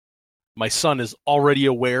My son is already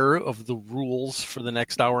aware of the rules for the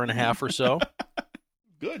next hour and a half or so.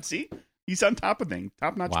 Good. See, he's on top of things.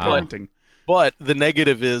 Top-notch Wow. parenting. But the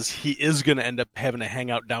negative is he is going to end up having to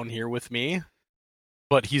hang out down here with me.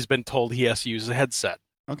 But he's been told he has to use a headset.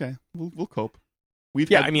 Okay, we'll cope.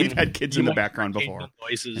 We've Yeah, had kids in the background occasional before.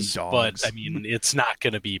 noises, and but dogs. I mean, it's not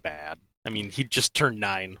going to be bad. I mean, he just turned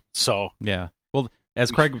 9, so Yeah. Well,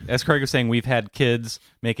 as Craig was saying, we've had kids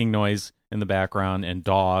making noise in the background, and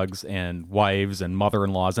dogs, and wives, and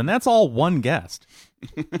mother-in-laws, and that's all one guest.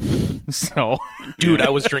 So, dude, I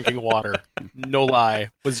was drinking water. No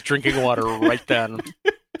lie, was drinking water right then,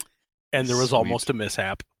 and there was Sweet. almost a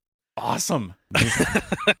mishap. awesome.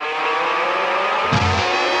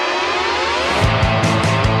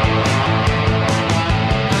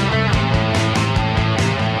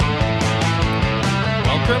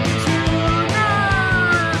 Welcome to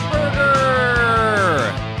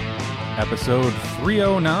Nerdburger, episode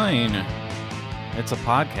 309. It's a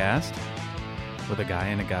podcast with a guy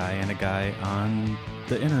and a guy and a guy on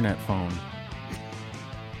the internet phone.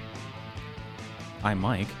 I'm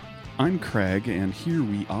Mike. I'm Craig, and here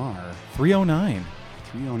we are. 309.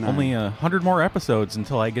 309. Only 100 more episodes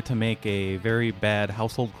until I get to make a very bad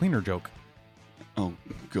household cleaner joke. Oh,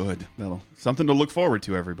 good. That'll something to look forward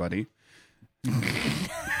to, everybody.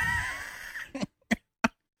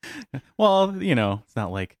 Well, you know, it's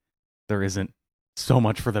not like there isn't so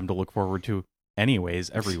much for them to look forward to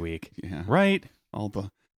anyways every week. Yeah. Right? All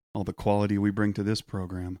the quality we bring to this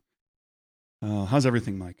program. How's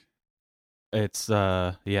everything, Mike? It's,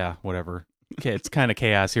 yeah, whatever. It's kind of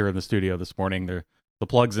chaos here in the studio this morning. The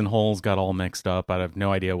plugs and holes got all mixed up. I have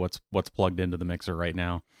no idea what's plugged into the mixer right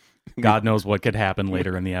now. God knows what could happen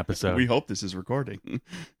later in the episode. We hope this is recording.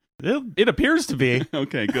 It appears to be.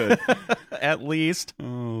 Okay, good. At least.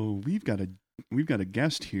 Oh, we've got a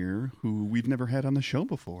guest here who we've never had on the show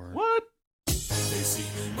before. What? They see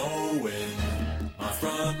me mowing my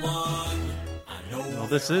front lawn. I know Well,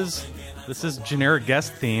 this is generic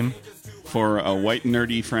guest theme. For a white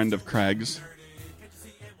nerdy friend of Craig's.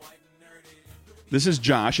 This is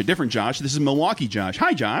Josh, a different Josh. This is Milwaukee Josh.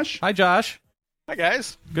 Hi, Josh. Hi, Josh. Hi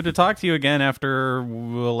guys. Good to talk to you again after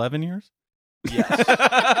 11 years. Yes.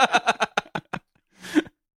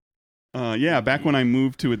 Yeah, back when I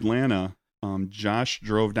moved to Atlanta, Josh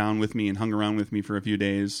drove down with me and hung around with me for a few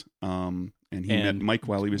days. And he met Mike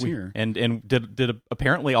while he was here. And did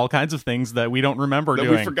apparently all kinds of things that we don't remember That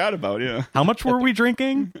doing. we forgot about, yeah. How much were we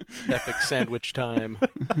drinking? Epic sandwich time.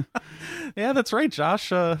 Yeah, that's right. Josh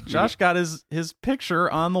got his picture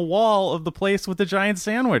on the wall of the place with the giant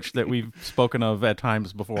sandwich that we've spoken of at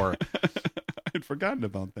times before. I'd forgotten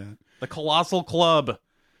about that. The Colossal Club.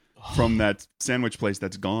 From that sandwich place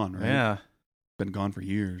that's gone, right? Yeah. Been gone for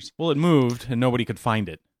years. Well, it moved and nobody could find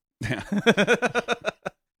it. Yeah,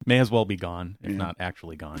 May as well be gone, if Yeah. not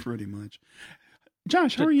actually gone. pretty much.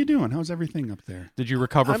 Josh, how are you doing? How's everything up there? Did you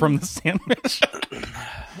recover from the sandwich?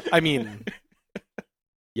 I mean,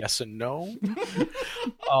 yes and no.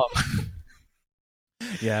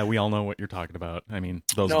 Yeah, we all know what you're talking about. I mean,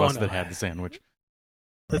 those No, of us no. that had the sandwich.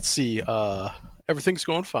 Let's see. Everything's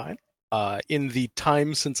going fine. In the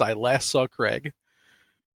time since I last saw Craig,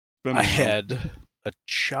 Been a I while. had a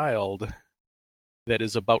child that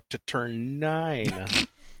is about to turn 9.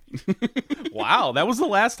 Wow, that was the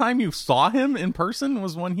last time you saw him in person?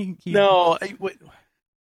 Was when he... No,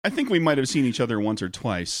 I think we might have seen each other once or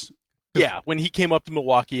twice. yeah, when he came up to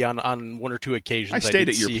Milwaukee on one or two occasions. I stayed did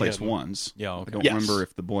at your see place him. once. Yeah, I okay. don't Yes. remember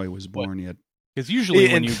if the boy was born yet. Because usually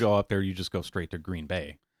when And- you go up there, you just go straight to Green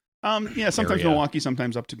Bay. Yeah, sometimes Area. Milwaukee,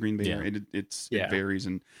 sometimes up to Green Bay. Yeah. area. It Yeah. varies,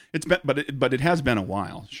 and it's been, but it has been a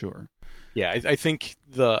while, sure. Yeah, I think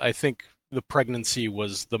the pregnancy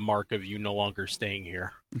was the mark of you no longer staying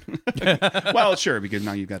here. Well, sure, because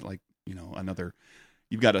now you've got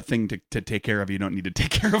you've got a thing to take care of. You don't need to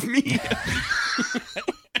take care of me.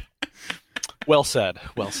 Well said.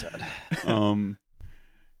 Well said. You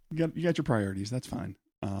got your priorities. That's fine.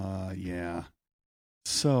 Yeah.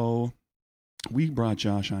 So we brought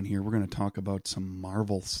Josh on here. We're going to talk about some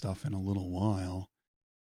Marvel stuff in a little while,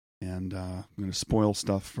 and I'm going to spoil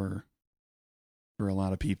stuff for a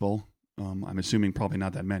lot of people. I'm assuming probably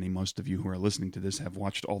not that many. Most of you who are listening to this have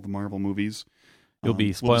watched all the Marvel movies. You'll be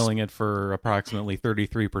We'll spoiling it for approximately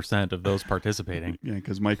 33% of those participating, yeah,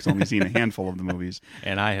 because Mike's only seen a handful of the movies,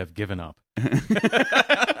 and I have given up.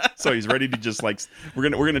 so he's ready to just we're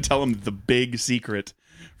gonna tell him the big secret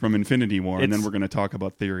from Infinity War, and then It's- we're gonna talk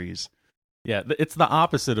about theories. Yeah, it's the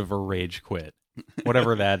opposite of a rage quit,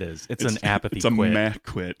 whatever that is. It's an apathy It's a quit. meh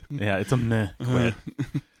quit. Yeah, it's a meh quit.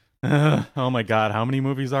 Oh my God, how many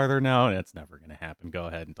movies are there now? It's never going to happen. Go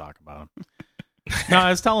ahead and talk about them. No, I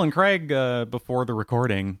was telling Craig before the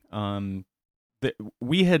recording that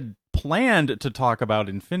we had planned to talk about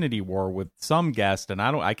Infinity War with some guest, and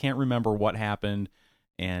I can't remember what happened.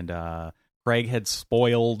 And Craig had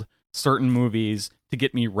spoiled certain movies to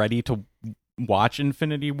get me ready to watch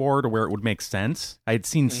Infinity War to where it would make sense. I had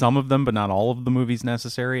seen some of them, but not all of the movies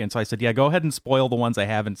necessary. And so I said, yeah, go ahead and spoil the ones I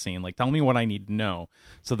haven't seen. Like, tell me what I need to know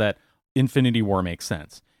so that Infinity War makes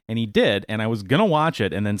sense. And he did, and I was going to watch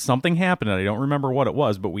it, and then something happened, and I don't remember what it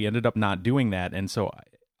was, but we ended up not doing that, and so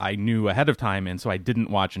I knew ahead of time, and so I didn't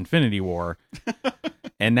watch Infinity War.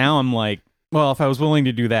 And now I'm like, well, if I was willing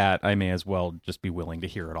to do that, I may as well just be willing to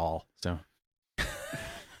hear it all. So,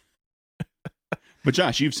 But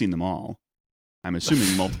Josh, you've seen them all. I'm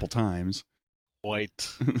assuming multiple times. Quite.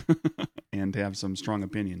 And have some strong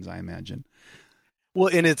opinions, I imagine. Well,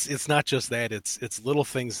 and it's not just that. It's little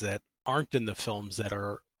things that aren't in the films that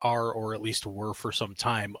are or at least were for some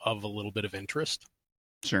time of a little bit of interest.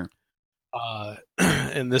 Sure.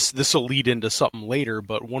 And this will lead into something later,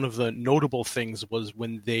 but one of the notable things was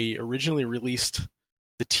when they originally released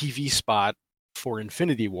the TV spot for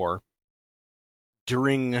Infinity War,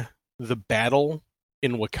 during the battle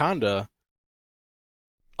in Wakanda,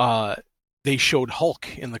 they showed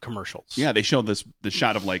Hulk in the commercials. Yeah, they showed the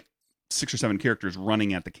shot of like 6 or 7 characters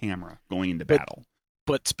running at the camera going into battle.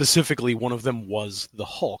 But specifically, one of them was the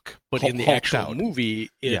Hulk. But in the Hulked actual out. movie,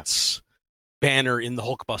 it's Banner in the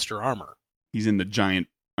Hulkbuster armor. He's in the giant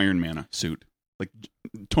Iron Man suit. Like,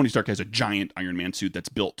 Tony Stark has a giant Iron Man suit that's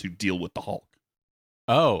built to deal with the Hulk.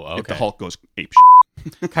 oh, If the okay. Hulk goes ape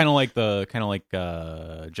kind of like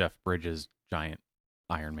Jeff Bridges' giant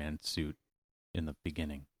Iron Man suit in the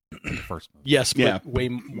beginning, in the first movie. Yes, but Yeah, way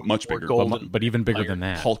much more bigger. golden. but even bigger Iron than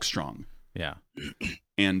that. Hulk strong. Yeah.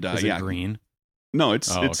 And Is yeah, it green? no,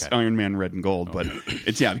 it's Oh, it's okay. Iron Man red and gold, but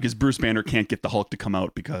it's because Bruce Banner can't get the Hulk to come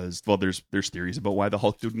out because there's theories about why the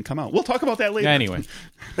Hulk didn't come out. We'll talk about that later. Yeah, anyway.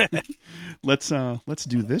 let's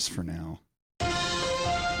do this for now.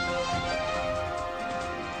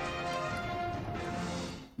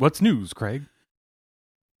 What's news, Craig? Do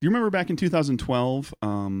you remember back in 2012,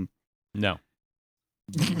 No.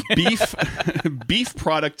 Beef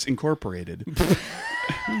Products Incorporated?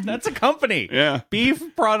 That's a company. Yeah.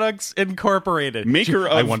 Beef Products Incorporated. Maker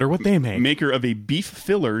of I wonder what they make. Maker of a beef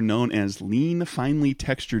filler known as lean, finely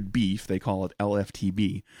textured beef, they call it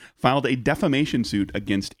LFTB, filed a defamation suit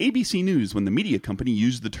against ABC News when the media company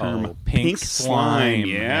used the term pink slime.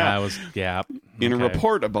 Yeah. In a Okay.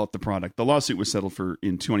 report about the product. The lawsuit was settled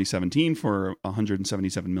in 2017 for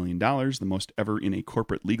 $177 million, the most ever in a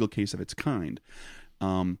corporate legal case of its kind.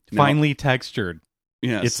 Now- Finely textured.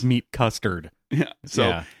 yes. It's meat custard. Yeah. So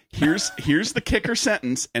Yeah. here's the kicker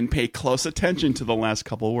sentence, and pay close attention to the last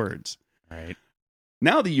couple words. Right.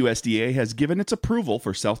 Now the USDA has given its approval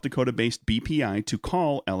for South Dakota-based BPI to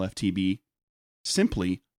call LFTB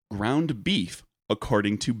simply ground beef,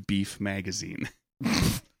 according to Beef Magazine.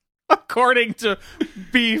 According to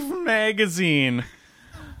Beef Magazine.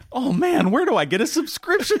 Oh man, where do I get a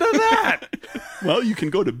subscription to that? Well, you can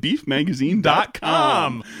go to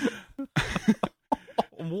beefmagazine.com.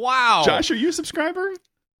 Wow. Josh, are you a subscriber?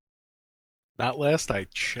 Not last I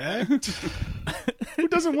checked. Who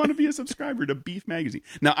doesn't want to be a subscriber to Beef Magazine?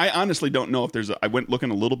 Now, I honestly don't know if I went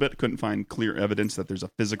looking a little bit, couldn't find clear evidence that there's a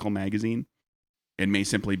physical magazine. It may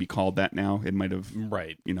simply be called that now. It might have,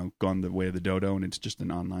 Right. gone the way of the dodo, and it's just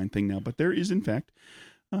an online thing now. But there is, in fact,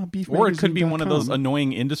 Beef Or it could be one of those Magazine.com.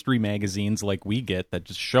 annoying industry magazines like we get that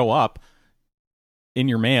just show up in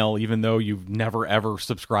your mail even though you've never ever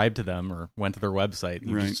subscribed to them or went to their website.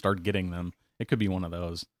 You Right. just start getting them. It could be one of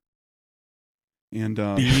those. And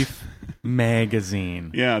Beef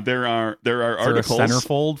Magazine. yeah, there are Is there a articles.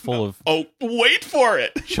 centerfold full of Oh, wait for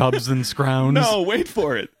it. chubs and scrounds? No, wait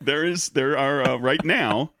for it. There are right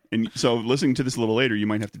now, and so listening to this a little later, you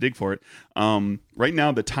might have to dig for it. Right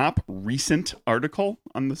now, the top recent article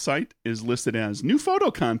on the site is listed as "New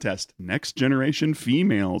Photo Contest: Next Generation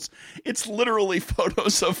Females." It's literally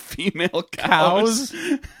photos of female cows.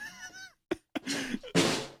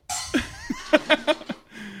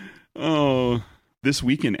 Oh, this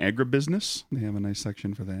week in agribusiness, they have a nice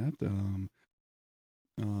section for that.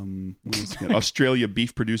 What else we got? Australia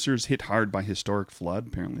beef producers hit hard by historic flood.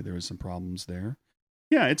 Apparently, there was some problems there.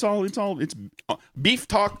 Yeah, it's beef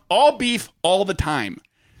talk, all beef, all the time.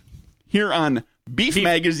 Here on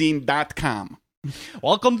beefmagazine.com.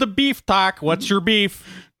 Welcome to Beef Talk. What's your beef?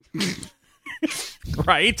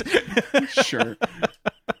 Right? Sure.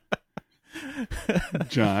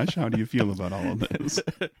 Josh, how do you feel about all of this?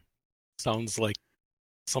 Sounds like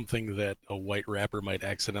something that a white rapper might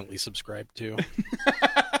accidentally subscribe to.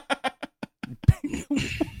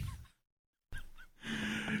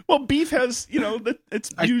 Well, beef has,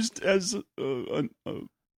 it's used as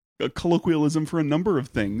a colloquialism for a number of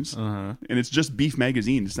things, Uh-huh. and it's just Beef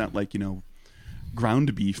Magazine. It's not like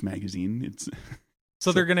Ground Beef Magazine. It's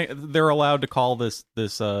So they're allowed to call this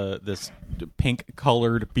pink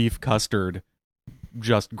colored beef custard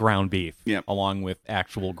just ground beef, Yep. along with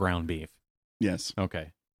actual ground beef. yes.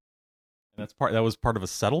 Okay. And that was part of a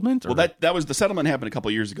settlement? Well, that was the settlement happened a couple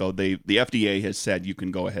of years ago. The FDA has said you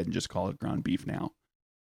can go ahead and just call it ground beef now.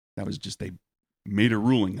 That was just they made a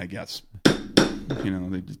ruling, I guess.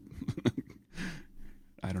 They just,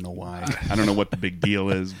 I don't know why. I don't know what the big deal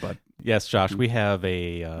is, but Yes, Josh, we have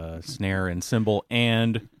a snare and cymbal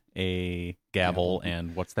and a gavel,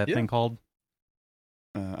 and what's that Yeah. thing called?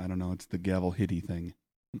 I don't know. It's the gavel hitty thing.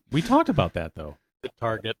 We talked about that, though. The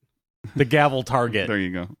target. The gavel target. There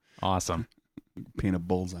you go. Awesome. Paint a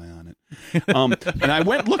bullseye on it. And I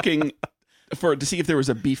went looking to see if there was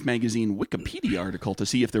a Beef Magazine Wikipedia article to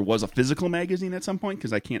see if there was a physical magazine at some point,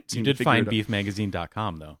 because I can't seem You to did figure find it out.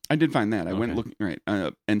 beefmagazine.com, though. I did find that. I went Okay. looking,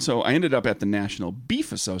 right. And so I ended up at the National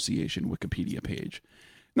Beef Association Wikipedia page.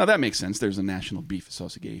 Now, that makes sense. There's a National Beef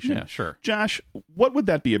Association. Yeah, sure. Josh, what would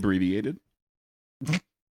that be abbreviated?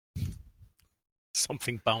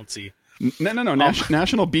 Something bouncy. No.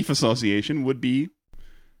 National Beef Association would be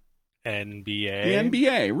NBA. the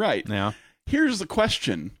NBA, right. Yeah. Here's the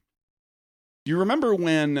question. Do you remember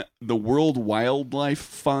when the World Wildlife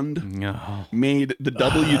Fund No. made the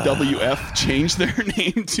WWF change their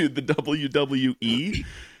name to the WWE?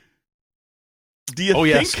 Do you Oh,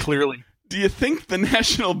 yes, think, clearly. do you think the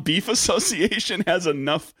National Beef Association has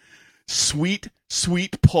enough sweet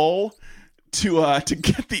pull to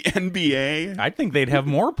get the NBA I think they'd have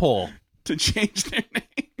more pull to change their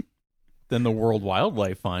name? than the World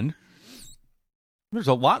Wildlife Fund. There's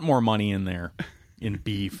a lot more money in there in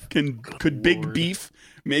beef. Could Big Lord. Beef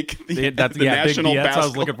make the Big National beef. That's what I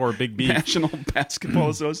was looking for. Big beef. National Basketball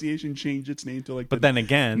Association change its name to But then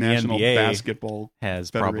again, the National NBA Basketball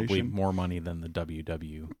has probably Federation. more money than the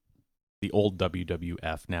the old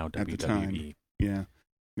WWF, now At the WWE. time. Yeah,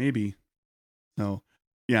 maybe. So,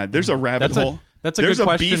 yeah, there's a rabbit That's a- hole. That's a There's good a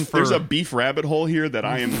question beef. for There's a beef rabbit hole here that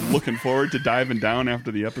I am looking forward to diving down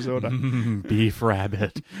after the episode. beef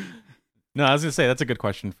rabbit. No, I was gonna say that's a good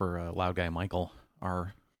question for Loud Guy Michael,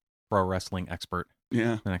 our pro wrestling expert.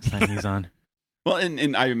 Yeah. The next time he's on. Well,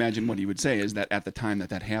 and I imagine what he would say is that at the time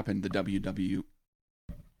that happened, the WWF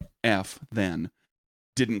then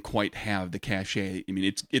didn't quite have the cachet. I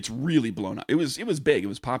mean, it's really blown up. It was big, it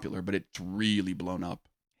was popular, but it's really blown up.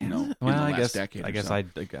 In Well, the last I guess decade. I or guess so. I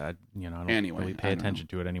don't Anyway, really I pay don't attention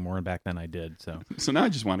to it anymore, and back then I did. So So now I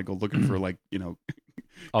just want to go looking for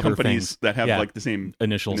other companies things, that have yeah. the same.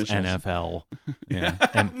 initials, Initials. NFL,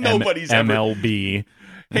 yeah, Nobody's ever- MLB.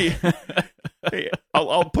 Hey,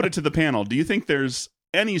 I'll put it to the panel. Do you think there's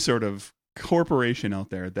any sort of corporation out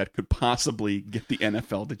there that could possibly get the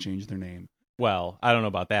NFL to change their name? Well, I don't know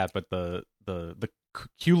about that, but the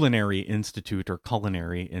Culinary Institute or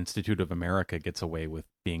Culinary Institute of America gets away with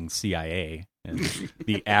being CIA, and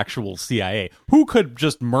the actual CIA, who could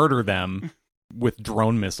just murder them with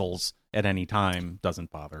drone missiles at any time, doesn't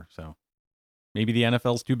bother. So maybe the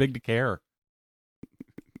NFL's too big to care.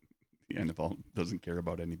 The NFL doesn't care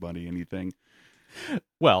about anybody, anything.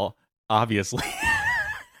 Well, obviously.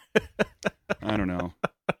 I don't know.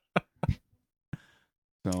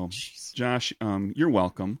 So, Josh, you're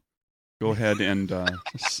welcome. Go ahead and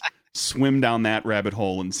swim down that rabbit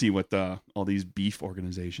hole and see what all these beef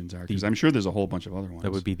organizations are, because I'm sure there's a whole bunch of other ones.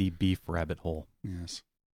 That would be the beef rabbit hole, Yes.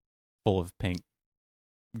 full of pink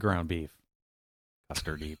ground beef,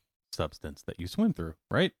 custardy substance that you swim through,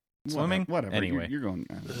 right? Swimming? Whatever. Anyway. You're going.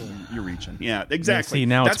 You're reaching. Yeah, exactly. See,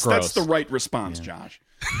 now that's it's gross. That's the right response, Yeah. Josh.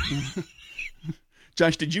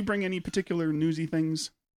 Josh, did you bring any particular newsy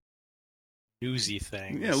things? Newsy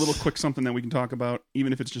things. Yeah, a little quick something that we can talk about,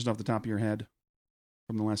 even if it's just off the top of your head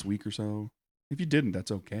from the last week or so. If you didn't,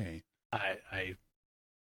 that's okay. I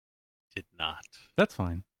did not. That's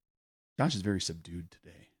fine. Josh is very subdued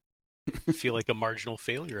today. I feel like a marginal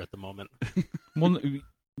failure at the moment. Well,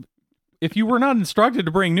 if you were not instructed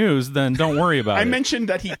to bring news, then don't worry about I it. mentioned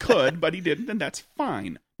that he could, but he didn't, and that's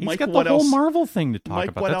fine. He's Mike, got the what whole else? Marvel thing to talk Mike,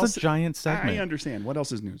 about. what That's else? a giant segment. I understand. What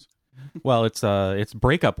else is news? Well, it's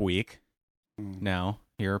breakup week Mm. now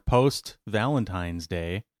here, post Valentine's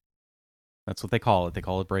Day. That's what they call it. They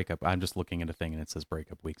call it breakup. I'm just looking at a thing and it says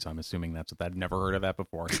breakup week, so I'm assuming that's what I've never heard of that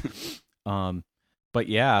before. But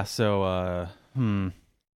yeah, so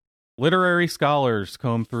literary scholars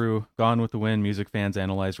comb through Gone with the Wind, music fans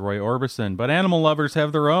analyze Roy Orbison, but animal lovers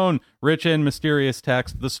have their own rich and mysterious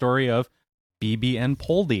text, the story of BB and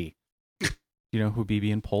Poldy. You know who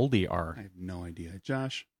BB and Poldy are? I have no idea.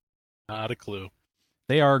 Josh, Not a clue.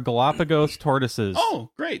 They are Galapagos tortoises Oh,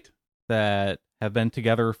 great. that have been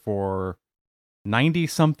together for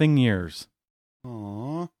 90-something years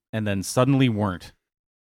Aw. and then suddenly weren't.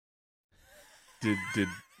 Did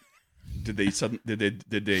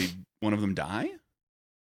they one of them die?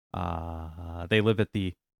 They live at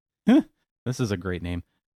the... this is a great name.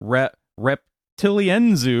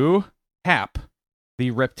 Reptilienzu Hap.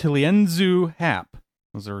 The Reptilienzu Hap.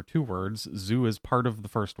 Those are two words. Zoo is part of the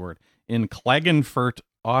first word. In Klagenfurt,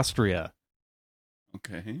 Austria.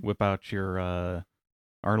 Okay. Whip out your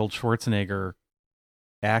Arnold Schwarzenegger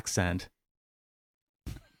accent.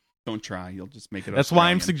 Don't try. You'll just make it That's why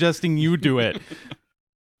I'm Australian. suggesting you do it.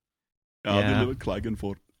 They Yeah. live at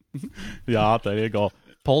Klagenfurt. Yeah, there you go.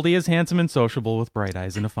 Poldy is handsome and sociable with bright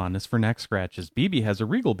eyes and a fondness for neck scratches. BB has a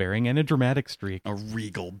regal bearing and a dramatic streak. A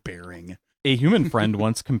regal bearing. A human friend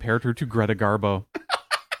once compared her to Greta Garbo.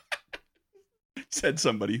 Said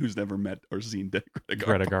somebody who's never met or seen Greta Garbo.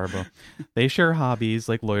 Greta Garbo. They share hobbies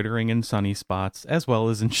like loitering in sunny spots as well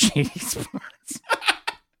as in shady spots.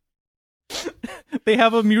 They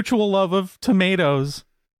have a mutual love of tomatoes.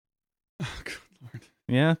 Oh, good Lord.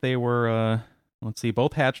 Yeah, they were,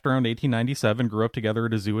 both hatched around 1897, grew up together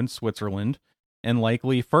at a zoo in Switzerland, and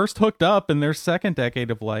likely first hooked up in their second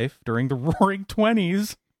decade of life during the Roaring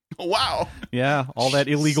 '20s. Oh, wow. Yeah, all that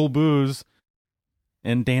illegal booze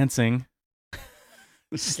and dancing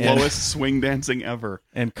The slowest swing dancing ever.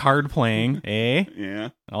 and card playing, eh? Yeah.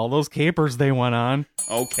 All those capers they went on.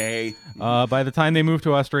 Okay. By the time they moved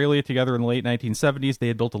to Australia together in the late 1970s, they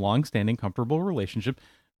had built a long-standing, comfortable relationship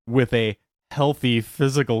with a healthy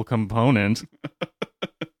physical component.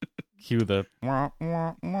 Cue the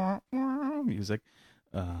music.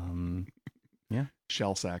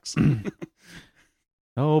 Shell sex.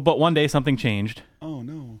 Oh, but one day something changed. Oh,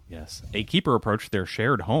 no. Yes. A keeper approached their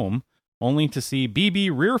shared home, only to see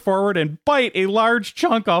BB rear forward and bite a large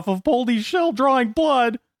chunk off of Poldy's shell, drawing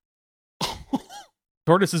blood.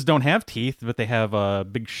 Tortoises don't have teeth, but they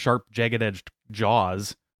have big, sharp, jagged-edged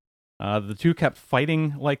jaws. The two kept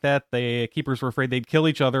fighting like that. The keepers were afraid they'd kill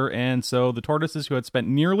each other, and so the tortoises, who had spent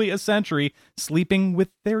nearly a century sleeping with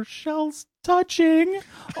their shells touching,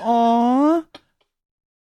 had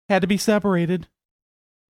to be separated.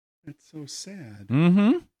 That's so sad.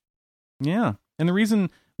 Mm-hmm. Yeah. And the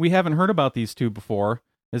reason we haven't heard about these two before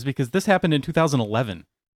is because this happened in 2011,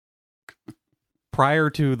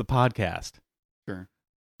 prior to the podcast. Sure.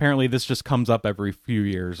 Apparently, this just comes up every few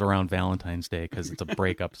years around Valentine's Day because it's a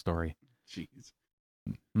breakup story. Jeez.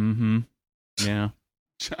 Mm-hmm. Yeah.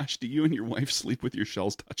 Josh, do you and your wife sleep with your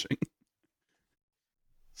shells touching?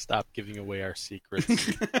 Stop giving away our secrets.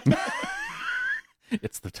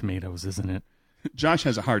 It's the tomatoes, isn't it? Josh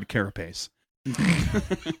has a hard carapace.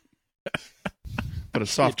 But a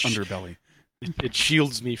soft Itch. underbelly. It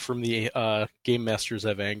shields me from the game masters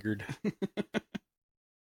I've angered.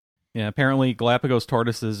 Yeah, apparently Galapagos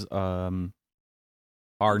tortoises are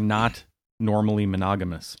not normally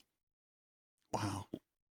monogamous, Wow.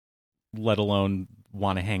 let alone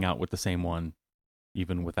want to hang out with the same one,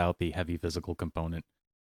 even without the heavy physical component,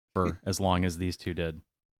 for as long as these two did.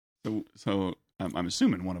 So I'm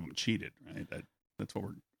assuming one of them cheated, right? That's what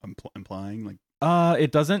we're implying. Like,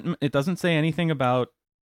 It doesn't say anything about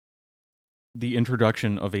the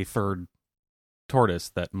introduction of a third tortoise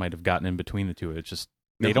that might have gotten in between the two. It's just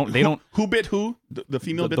they don't. Who bit who? The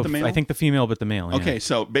female bit the male. I think the female bit the male. Yeah. Okay,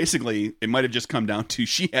 so basically, it might have just come down to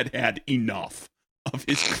she had had enough of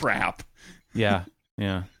his crap. Yeah.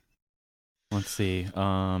 Let's see.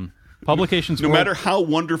 Publications. No matter how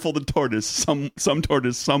wonderful the tortoise, some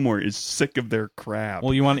tortoise somewhere is sick of their crap.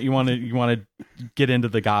 Well, you want to get into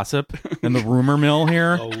the gossip and the rumor mill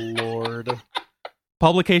here. Oh, Lord.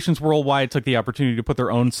 Publications worldwide took the opportunity to put their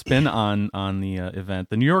own spin on the event.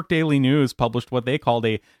 The New York Daily News published what they called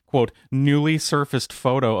a, quote, newly surfaced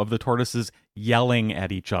photo of the tortoises yelling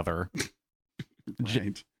at each other.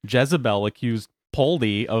 Right. Jezebel accused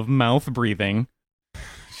Poldy of mouth breathing.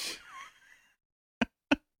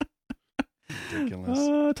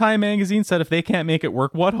 Ridiculous. Time magazine said if they can't make it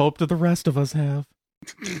work, what hope do the rest of us have?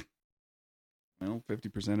 Well,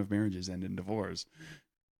 50% of marriages end in divorce.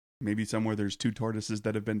 Maybe somewhere there's two tortoises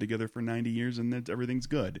that have been together for 90 years and that everything's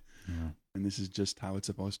good. Yeah. And this is just how it's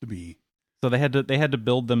supposed to be. So they had to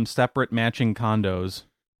build them separate matching condos.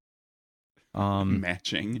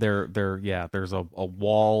 Matching. There's a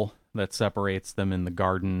wall that separates them in the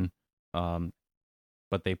garden.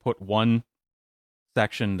 But they put one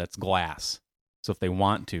section that's glass. So if they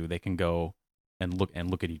want to, they can go and look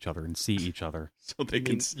at each other and see each other. So they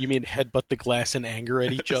can. You mean headbutt the glass in anger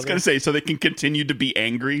at each I was other? going to say, so they can continue to be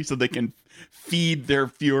angry, so they can feed their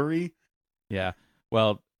fury. Yeah.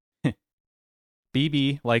 Well,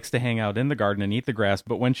 Phoebe likes to hang out in the garden and eat the grass,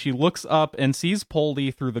 but when she looks up and sees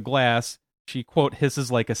Poldy through the glass, she, quote,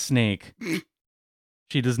 hisses like a snake.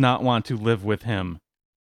 She does not want to live with him.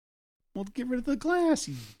 Well, get rid of the glass,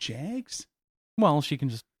 you jags. Well, she can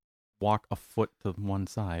just walk a foot to one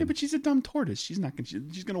side. Yeah, but she's a dumb tortoise. She's not gonna.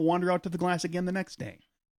 She's gonna wander out to the glass again the next day.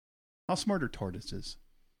 How smart are tortoises?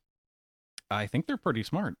 I think they're pretty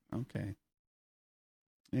smart. Okay.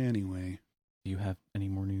 Anyway, Do you have any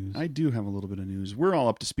more news? I do have a little bit of news. We're all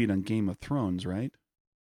up to speed on Game of Thrones, right?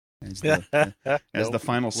 As the Nope.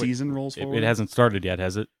 final season rolls forward, It hasn't started yet,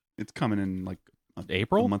 has it? It's coming in like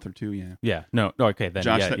April? a month or two. Yeah. Yeah. No. Okay. Then.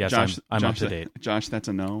 Josh, Yes. I'm up to date. Josh, that's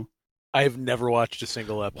a no. I've never watched a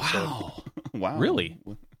single episode. Wow. Wow. Really?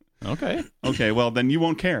 Okay. Okay. Well, then you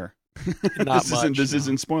won't care. Not This much, no.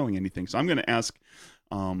 isn't spoiling anything. So I'm going to ask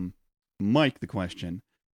Mike the question.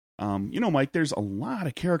 Mike, there's a lot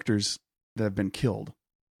of characters that have been killed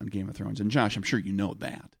on Game of Thrones, and Josh, I'm sure you know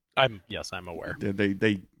that. I'm aware.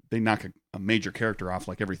 They knock a major character off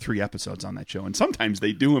like every 3 episodes on that show, and sometimes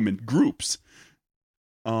they do them in groups.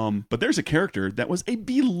 But there's a character that was a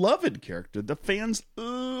beloved character. The fans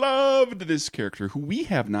loved this character, who we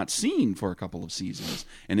have not seen for a couple of seasons,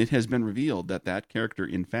 and it has been revealed that character,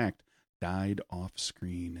 in fact, died off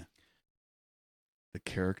screen. The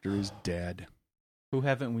character is dead. Who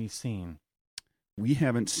haven't we seen? We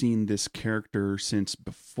haven't seen this character since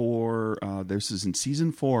before. This is in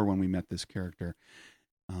season 4 when we met this character.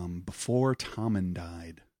 Before Tommen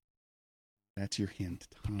died. That's your hint,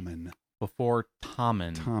 Tommen. Before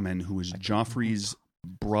Tommen. Tommen, who was Joffrey's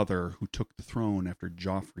brother who took the throne after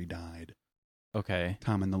Joffrey died. Okay.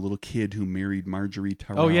 Tommen, the little kid who married Marjorie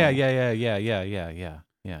Tyrell. Oh yeah. Yeah.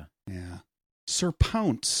 Sir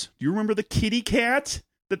Pounce. Do you remember the kitty cat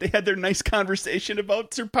that they had their nice conversation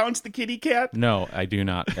about? Sir Pounce the kitty cat? No, I do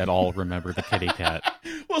not at all remember the kitty cat.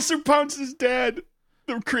 Well, Sir Pounce is dead.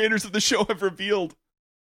 The creators of the show have revealed.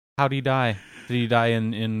 How did he die? Did he die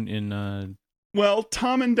in Well,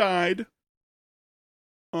 Tommen died,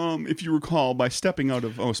 if you recall, by stepping out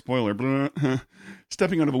of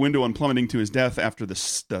stepping out of a window and plummeting to his death after the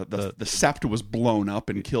sept was blown up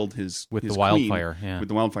and killed his with his the queen, wildfire? Yeah. with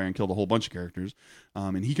the wildfire, and killed a whole bunch of characters.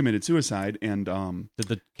 And he committed suicide. And Did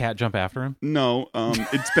the cat jump after him? no,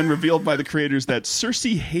 it's been revealed by the creators that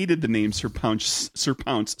Cersei hated the name Sir Pounce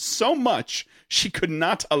so much she could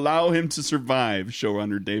not allow him to survive,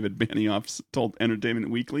 showrunner David Benioff told Entertainment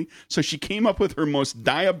Weekly. So she came up with her most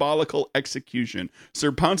diabolical execution.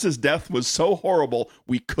 Sir Pounce's death was so horrible,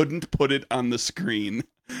 we couldn't put it on the screen.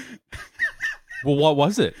 Well, what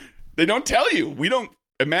was it? They don't tell you. We don't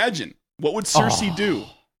imagine. What would Cersei do?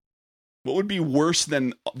 What would be worse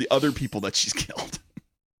than the other people that she's killed?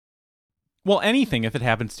 Well, anything if it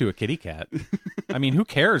happens to a kitty cat. I mean, who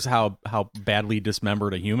cares how badly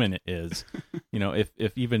dismembered a human is? You know, if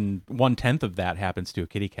even 1/10 of that happens to a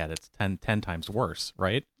kitty cat, it's 10 times worse,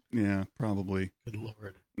 right? Yeah, probably. Good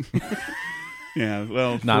Lord. Yeah,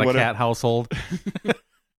 well, Not a cat household.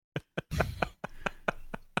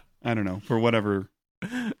 I don't know. For what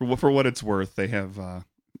it's worth, they have,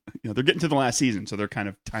 they're getting to the last season, so they're kind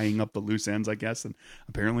of tying up the loose ends, I guess. And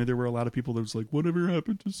apparently, there were a lot of people that was like, "Whatever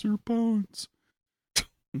happened to Sir Pounce?"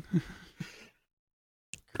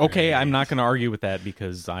 Okay, I'm not going to argue with that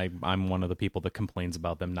because I'm one of the people that complains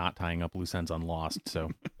about them not tying up loose ends on Lost.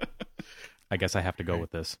 So I guess I have to go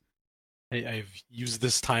with this. I've used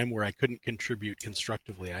this time where I couldn't contribute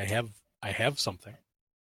constructively. I have something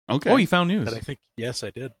Okay. Oh, you found news. that I think. Yes, I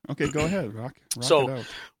did. Okay, go ahead, rock So- it out.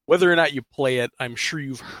 Whether or not you play it, I'm sure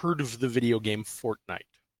you've heard of the video game Fortnite.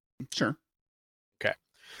 Sure.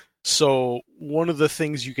 So one of the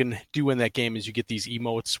things you can do in that game is you get these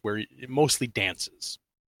emotes where it mostly dances.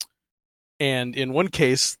 And in one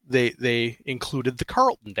case, they included the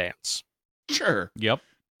Carlton dance. Sure. Yep.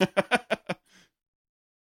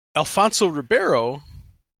 Alfonso Ribeiro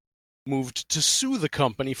moved to sue the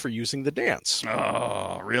company for using the dance.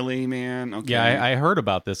 Oh, really, man? Okay. Yeah, I heard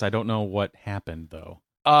about this. I don't know what happened, though.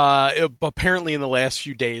 Apparently, in the last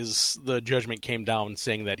few days, the judgment came down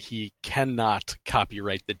saying that he cannot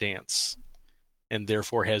copyright the dance and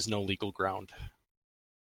therefore has no legal ground.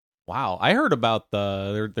 Wow. I heard about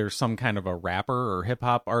there's some kind of a rapper or hip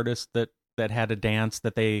hop artist that had a dance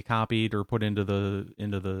that they copied or put into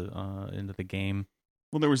the game.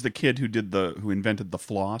 Well, there was the kid who invented the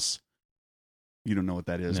floss. You don't know what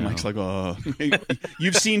that is. No. Mike's like, oh,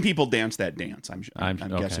 you've seen people dance that dance. I'm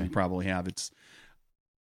okay. guessing you probably have. It's.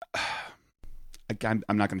 I'm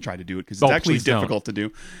not going to try to do it because it's actually please don't. difficult to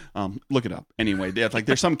do. Look it up anyway.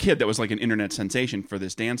 There's some kid that was like an internet sensation for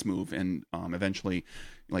this dance move, and eventually,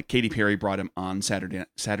 like Katy Perry brought him on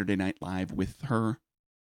Saturday Night Live with her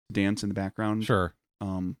dance in the background. Sure.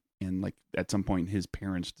 And like at some point, his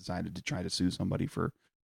parents decided to try to sue somebody for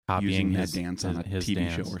Copying using his that dance on a his TV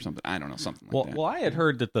dance. show or something. I don't know, something like Well, that. well, I had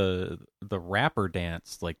heard that the rapper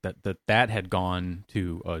dance, like that had gone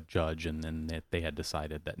to a judge, and then they had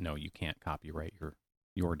decided that no, you can't copyright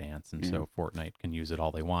your dance, and so Fortnite can use it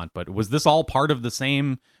all they want. But was this all part of the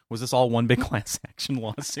same? Was this all one big class action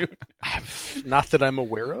lawsuit? Not that I'm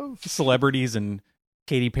aware of. Celebrities and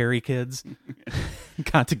Katy Perry kids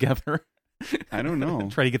got together. I don't know.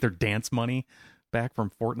 Try to get their dance money back from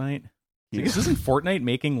Fortnite. Yeah. Because isn't Fortnite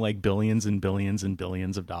making like billions and billions and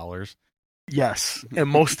billions of dollars? Yes, and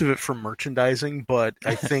most of it from merchandising, but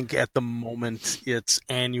I think at the moment its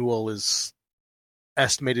annual is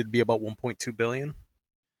estimated to be about 1.2 billion.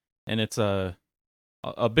 And it's a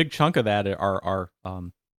big chunk of that are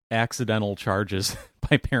accidental charges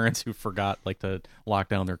by parents who forgot like to lock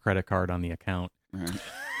down their credit card on the account. Right.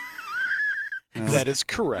 That is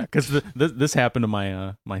correct. Because this happened to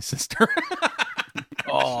my sister.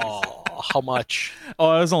 Oh, how much?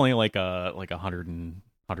 Oh, it was only like $100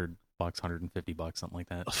 bucks, $150, something like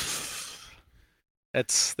that.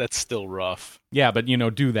 That's still rough. Yeah, but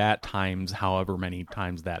do that times however many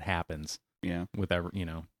times that happens. Yeah. With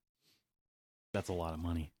that's a lot of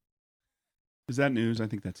money. Is that news? I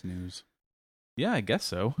think that's news. Yeah, I guess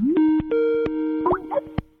so.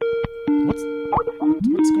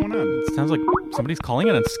 What's going on? It sounds like somebody's calling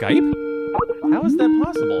in on Skype. How is that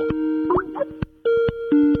possible?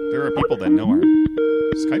 There are people that know our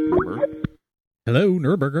Skype number. Hello,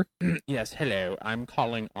 Nurburger. Yes, hello. I'm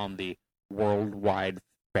calling on the worldwide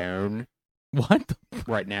phone What?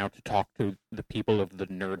 right now to talk to the people of the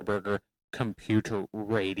Nerdburger computer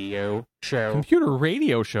radio show. Computer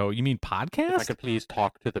radio show? You mean If I podcast? could please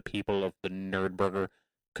talk to the people of the Nerdburger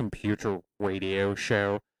computer radio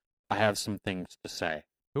show. I have some things to say.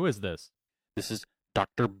 Who is this? This is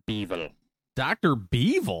Dr. Beevil. Dr.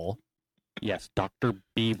 Beevil? Yes, Dr.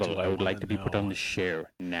 Beevil. Do I I would like wanna to be put know? on the show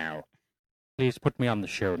now. Please put me on the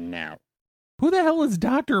show now. Who the hell is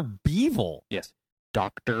Dr. Beevil? Yes,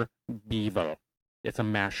 Dr. Beevil. It's a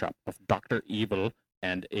mashup of Dr. Evil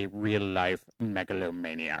and a real-life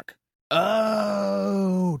megalomaniac.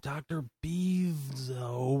 Oh, Dr.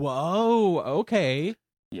 Beevil. Oh, okay.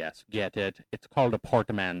 Yes, get it? It's called a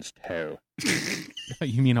portman's toe.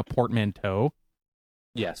 You mean a portmanteau?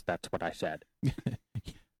 Yes, that's what I said.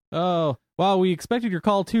 Oh, well, we expected your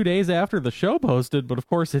call 2 days after the show posted, but of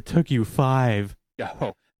course it took you 5.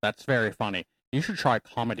 Oh, that's very funny. You should try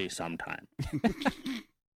comedy sometime.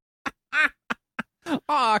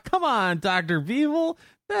 Aw, come on, Dr. Beevil.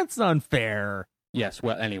 That's unfair. Yes,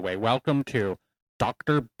 well, anyway, welcome to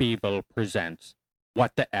Dr. Beevil Presents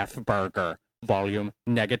What the F Burger, volume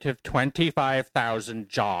negative 25,000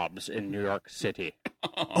 jobs in New York City.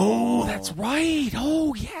 Oh, that's right.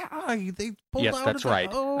 Oh, yeah. They pulled Yes, out that's of the-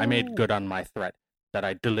 right. I made Oh. good on my threat that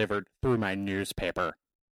I delivered through my newspaper.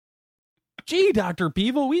 Gee, Dr.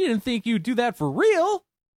 Beevil, we didn't think you'd do that for real.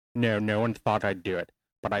 No, no one thought I'd do it,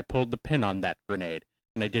 but I pulled the pin on that grenade,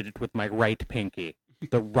 and I did it with my right pinky.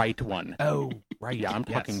 The right one. Oh, right. Yeah, I'm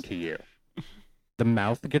talking to you. The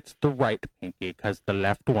mouth gets the right pinky because the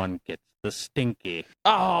left one gets the stinky.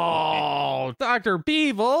 Oh, Dr.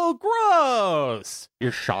 Beevil, gross.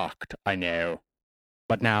 You're shocked, I know.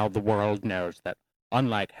 But now the world knows that,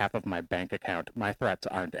 unlike half of my bank account, my threats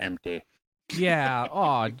aren't empty. Yeah.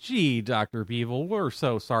 Oh, gee, Dr. Beevil, we're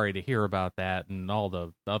so sorry to hear about that and all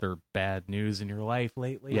the other bad news in your life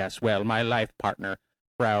lately. Yes, well, my life partner,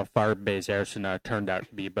 Frau Farbezersina, turned out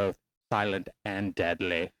to be both silent and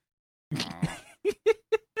deadly.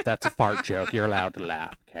 That's a fart joke. You're allowed to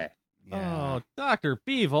laugh, okay? Oh, Dr.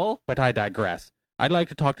 Beevil. But I digress. I'd like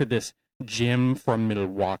to talk to this Jim from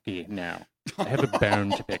Milwaukee now. I have a bone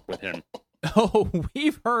to pick with him. Oh,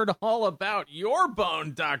 we've heard all about your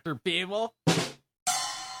bone, Dr. Beevil.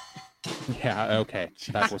 Yeah, okay.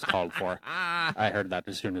 That was called for. Ah. I heard that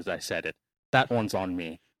as soon as I said it. That one's on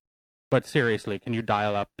me. But seriously, can you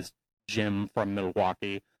dial up this Jim from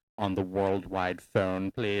Milwaukee on the worldwide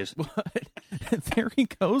phone, please? What? There he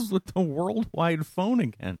goes with the worldwide phone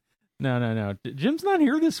again. No. Jim's not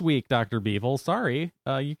here this week, Dr. Beevil. Sorry.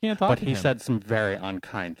 You can't talk But to he him. said some very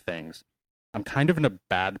unkind things. I'm kind of in a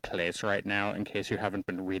bad place right now, in case you haven't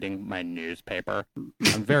been reading my newspaper.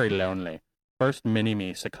 I'm very lonely. First,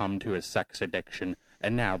 Mini-Me succumbed to his sex addiction,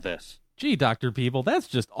 and now this. Gee, Dr. Beevil, that's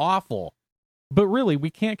just awful. But really, we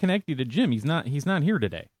can't connect you to Jim. He's not here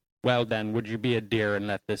today. Well then, would you be a dear and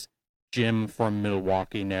let this Jim from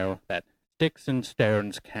Milwaukee know that sticks and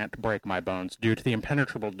stones can't break my bones due to the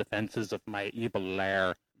impenetrable defenses of my evil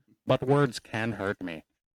lair, but words can hurt me.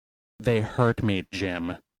 They hurt me,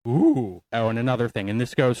 Jim. Ooh. Oh, and another thing, and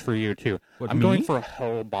this goes for you too. What, I'm me? going for a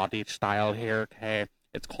whole body style here, okay?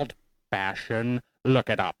 It's called fashion. Look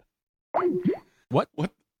it up. What?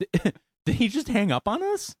 Did he just hang up on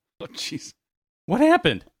us? Oh, jeez. What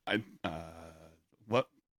happened? What?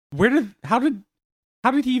 How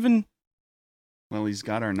did he even? Well, he's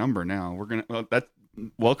got our number now. We're gonna. Well,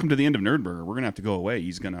 welcome to the end of Nerdburger. We're gonna have to go away.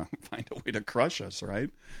 He's gonna find a way to crush us, right?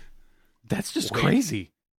 That's just Wait.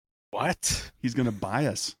 crazy. What? He's gonna buy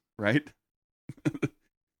us, right?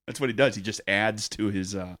 That's what he does. He just adds to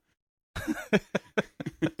his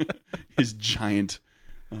his giant.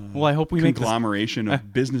 Well, I hope we make this, conglomeration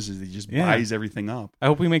of businesses. He just Yeah. buys everything up. I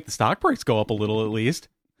hope we make the stock price go up a little at least.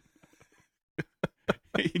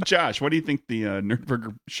 Hey, Josh, what do you think the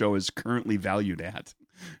Nerdburger show is currently valued at?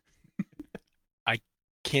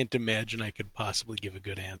 Can't imagine I could possibly give a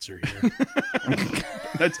good answer here.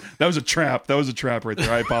 That was a trap. That was a trap right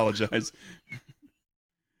there. I apologize.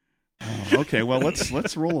 Oh, okay, well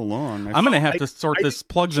let's roll along. I'm gonna have to sort I this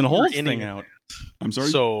plugs and holes any thing of out. I'm sorry.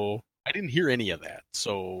 So I didn't hear any of that.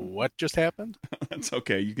 So what just happened? That's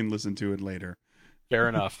okay. You can listen to it later. Fair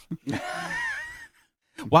enough.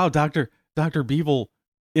 Wow, Dr. Beevil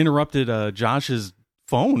interrupted Josh's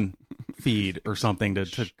phone feed or something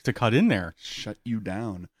to cut in there. Shut you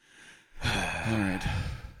down. All right.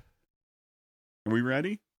 Are we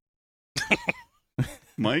ready?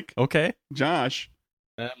 Mike, Okay. Josh,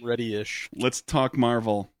 I'm ready-ish. let's talk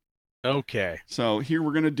Marvel. Okay. So here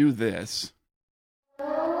we're going to do this.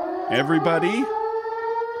 Everybody,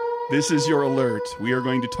 this is your alert. We are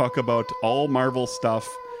going to talk about all Marvel stuff.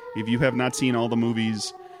 If you have not seen all the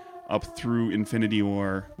movies up through Infinity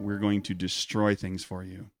War, we're going to destroy things for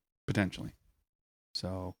you, potentially.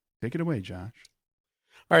 So take it away, Josh.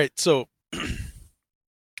 All right. So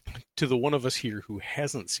to the one of us here who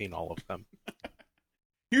hasn't seen all of them,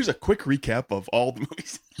 Here's a quick recap of all the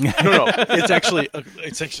movies. no, it's actually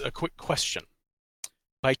a quick question.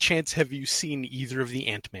 By chance, have you seen either of the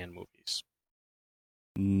Ant-Man movies?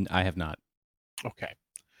 I have not. Okay.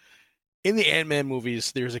 In the Ant-Man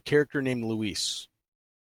movies, there's a character named Luis.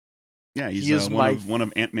 Yeah, he's He is one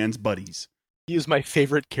of Ant-Man's buddies. He is my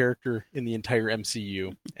favorite character in the entire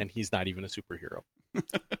MCU, and he's not even a superhero.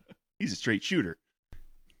 He's a straight shooter.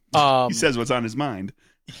 He He says what's on his mind.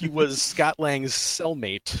 he was Scott Lang's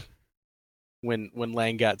cellmate when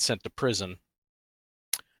Lang got sent to prison.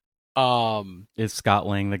 Is Scott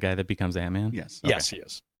Lang the guy that becomes Ant-Man? Yes. Yes, he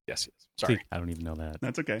is. Yes, he is. Sorry. See, I don't even know that.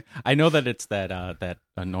 That's okay. I know that it's that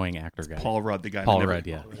annoying actor guy. Paul Rudd, the guy. Paul who never, Rudd,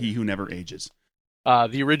 yeah. He who never ages.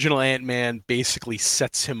 The original Ant-Man basically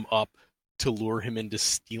sets him up to lure him into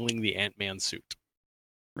stealing the Ant-Man suit.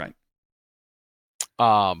 Right.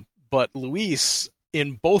 But Luis,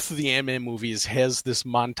 in both of the Ant-Man movies, has this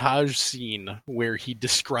montage scene where he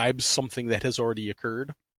describes something that has already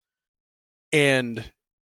occurred. And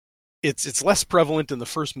it's less prevalent in the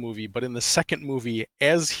first movie, but in the second movie,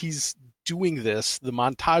 as he's doing this, the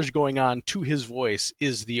montage going on to his voice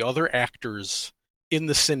is the other actors in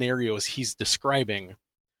the scenarios he's describing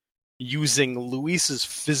using Luis's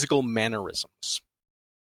physical mannerisms.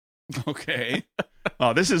 Okay.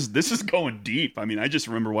 Oh, this is going deep. I mean, I just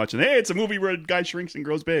remember watching. Hey, it's a movie where a guy shrinks and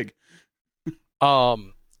grows big.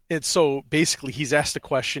 And so basically he's asked a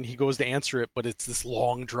question, he goes to answer it, but it's this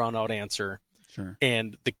long drawn out answer. Sure.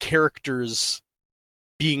 And the characters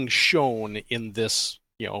being shown in this,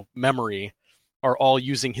 memory are all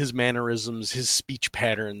using his mannerisms, his speech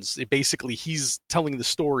patterns. Basically, he's telling the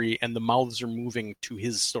story and the mouths are moving to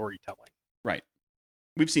his storytelling. Right.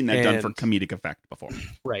 We've seen that done for And- comedic effect before.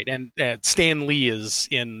 Right. And Stan Lee is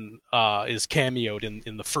cameoed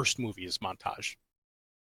in the first movie's montage.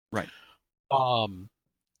 Right.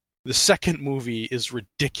 The second movie is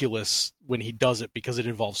ridiculous when he does it because it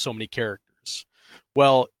involves so many characters.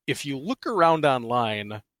 Well, if you look around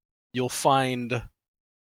online, you'll find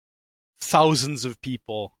thousands of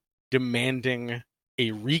people demanding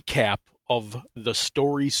a recap of the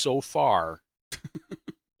story so far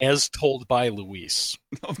as told by Luis.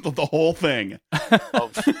 The whole thing.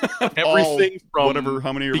 Of everything from whatever,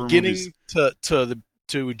 how many of our beginning movies.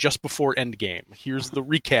 to just before Endgame. Here's the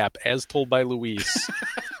recap as told by Luis.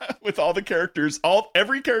 With all the characters,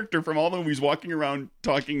 every character from all the movies walking around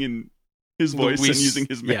talking in his voice Luis, and using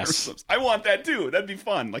his yes. mannerisms. I want that too. That'd be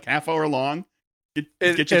fun. Like half hour long. Get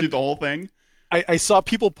And- you through and- the whole thing. I saw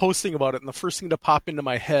people posting about it, and the first thing to pop into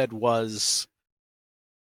my head was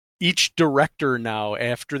each director now,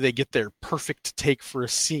 after they get their perfect take for a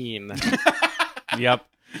scene, Yep.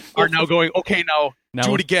 are now going, okay, now Now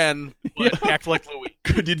do it again, but act like Louis.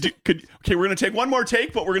 Okay, we're gonna take one more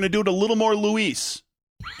take, but we're gonna do it a little more Luis.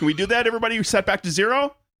 Can we do that, everybody? Set back to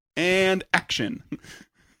 0 and action.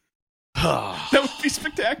 That would be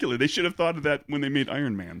spectacular. They should have thought of that when they made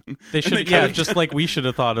Iron Man. They should, just like we should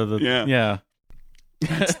have thought of the. Yeah.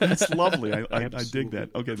 That's lovely. I dig that.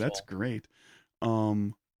 Okay, that's great.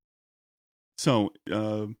 So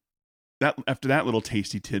that after that little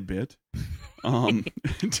tasty tidbit,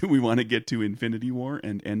 do we want to get to Infinity War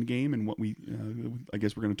and Endgame and what we? I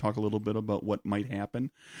guess we're going to talk a little bit about what might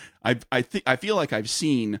happen. I feel like I've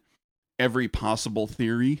seen every possible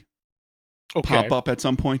theory pop up at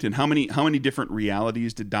some point. And how many different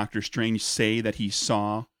realities did Doctor Strange say that he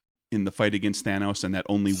saw in the fight against Thanos, and that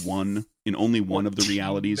only one of the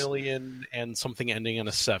realities, 1 million and something ending in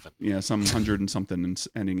a 7. Yeah, some 100 and something and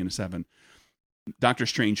ending in a 7. Doctor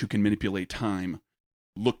Strange, who can manipulate time,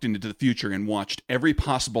 looked into the future and watched every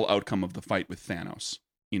possible outcome of the fight with Thanos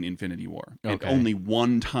in Infinity War. And only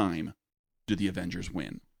one time do the Avengers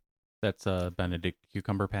win. That's Benedict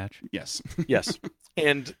Cucumber Patch. Yes. Yes.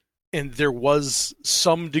 And there was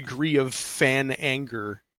some degree of fan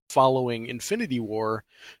anger following Infinity War,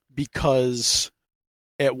 because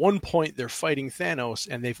at one point they're fighting Thanos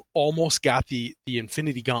and they've almost got the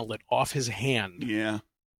Infinity Gauntlet off his hand. Yeah.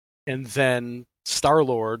 And then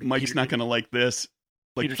Star-Lord... Mike's not going to like this.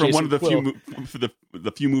 Like, Peter from Jason one of Quill,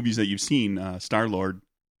 the few movies that you've seen, Star-Lord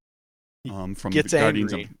from gets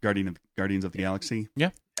Guardians of the Galaxy. Yeah.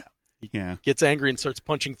 Yeah. Gets angry and starts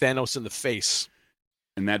punching Thanos in the face.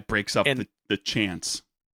 And that breaks up the chance.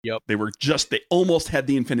 Yep. They almost had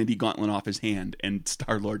the Infinity Gauntlet off his hand, and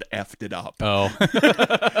Star-Lord effed it up. Oh.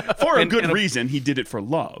 For a good reason. He did it for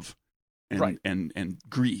love and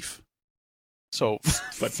grief. So,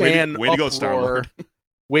 But fan way to go, Star-Lord.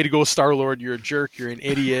 Way to go, Star-Lord. You're a jerk. You're an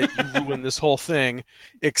idiot. You ruined this whole thing.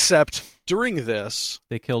 Except during this...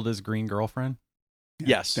 They killed his green girlfriend?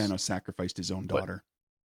 Yes. Thanos sacrificed his own daughter.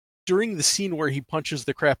 During the scene where he punches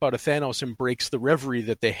the crap out of Thanos and breaks the reverie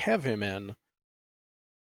that they have him in,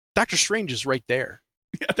 Doctor Strange is right there.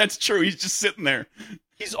 Yeah, that's true. He's just sitting there.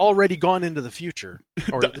 He's already gone into the future,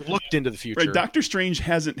 or looked into the future. Right, Doctor Strange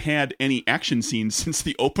hasn't had any action scenes since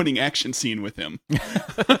the opening action scene with him.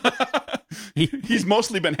 He's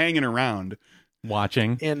mostly been hanging around.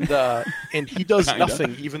 Watching. And he does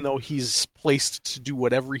nothing, even though he's placed to do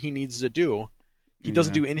whatever he needs to do. He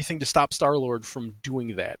doesn't do anything to stop Star-Lord from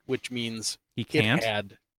doing that, which means he can't. It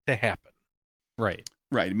had to happen. Right.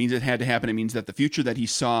 Right. It means it had to happen. It means that the future that he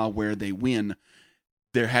saw where they win,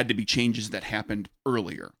 there had to be changes that happened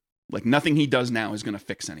earlier. Like, nothing he does now is going to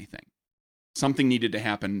fix anything. Something needed to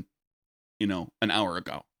happen, an hour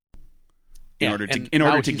ago in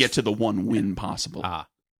order to get to the one win possible.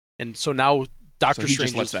 And so now Doctor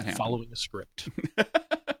Strange lets is that happen. following a script.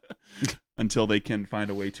 Until they can find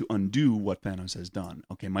a way to undo what Thanos has done.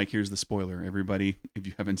 Okay, Mike, here's the spoiler. Everybody, if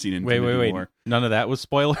you haven't seen Infinity War. None of that was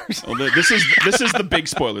spoilers? Oh, this is the big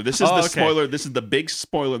spoiler. This is spoiler. This is the big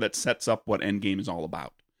spoiler that sets up what Endgame is all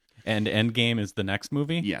about. And Endgame is the next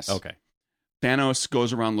movie? Yes. Okay. Thanos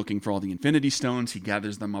goes around looking for all the Infinity Stones. He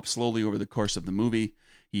gathers them up slowly over the course of the movie.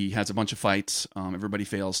 He has a bunch of fights. Everybody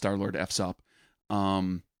fails. Star-Lord F's up.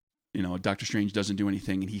 Doctor Strange doesn't do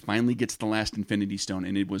anything, and he finally gets the last Infinity Stone,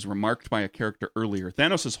 and it was remarked by a character earlier.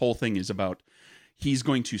 Thanos' whole thing is about he's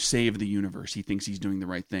going to save the universe. He thinks he's doing the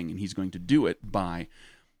right thing, and he's going to do it by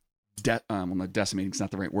not decimating is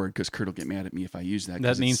not the right word, because Kurt will get mad at me if I use that.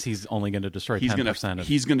 That means he's only going to destroy 10%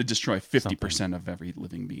 He's going to destroy 50% of every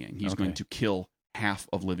living being. He's going to kill half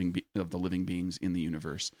of the living beings in the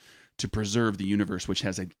universe to preserve the universe, which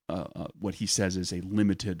has what he says is a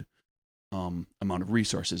limited amount of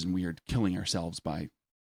resources, and we are killing ourselves by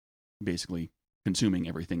basically consuming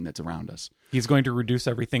everything that's around us. He's going to reduce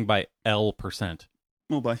everything by L%.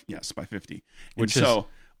 Well, by 50.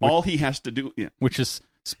 All he has to do, which is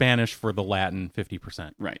Spanish for the Latin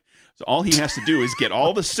 50%. Right. So all he has to do is get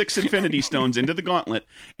all the 6 Infinity Stones into the gauntlet,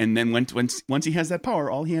 and then once he has that power,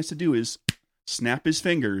 all he has to do is snap his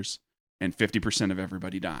fingers, and 50% of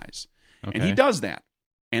everybody dies. Okay. And he does that.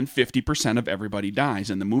 And 50% of everybody dies.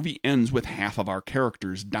 And the movie ends with half of our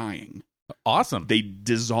characters dying. Awesome. They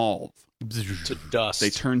dissolve. To dust. They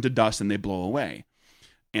turn to dust and they blow away.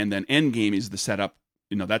 And then Endgame is the setup.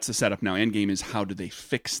 That's the setup now. Endgame is how do they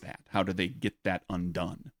fix that? How do they get that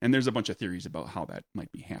undone? And there's a bunch of theories about how that might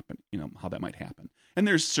how that might happen. And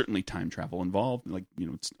there's certainly time travel involved. Like,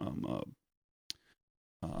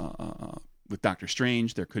 with Doctor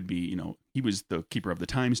Strange, there could be, he was the keeper of the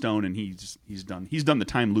time stone, and he's done the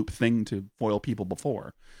time loop thing to foil people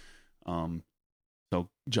before. So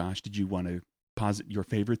Josh, did you want to posit your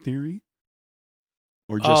favorite theory,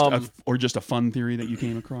 or just a fun theory that you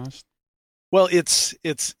came across? Well, it's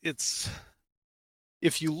if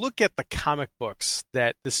you look at the comic books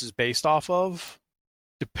that this is based off of,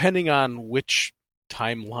 depending on which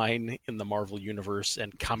timeline in the Marvel Universe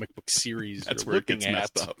and comic book series That's you're where it looking gets at.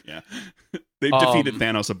 messed up. Yeah, they've defeated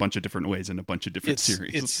Thanos a bunch of different ways in a bunch of different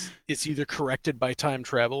series. It's either corrected by time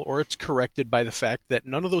travel or it's corrected by the fact that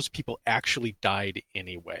none of those people actually died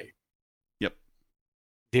anyway. Yep.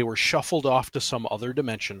 They were shuffled off to some other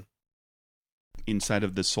dimension. Inside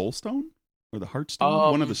of the Soul Stone or the Heart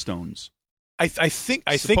Stone, one of the stones. I think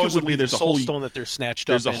it would Supposedly be the there's a Soul whole- Stone that they're snatched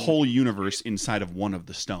There's up a in. whole universe inside of one of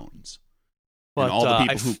the stones, But, and all the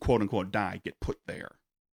people I who quote unquote die get put there.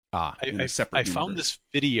 in a separate I found universe. this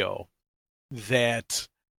video that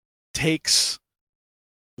takes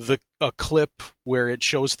a clip where it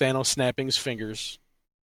shows Thanos snapping his fingers,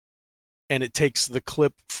 and it takes the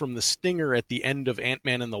clip from the stinger at the end of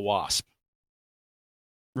Ant-Man and the Wasp.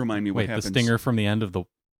 Remind me what Wait, happens. the stinger from the end of the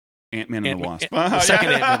Ant-Man and the Wasp. The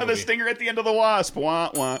second Ant-Man the movie. stinger at the end of the Wasp. Wah,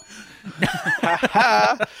 wah.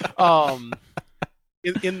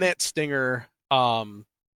 In that stinger, during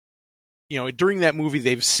that movie,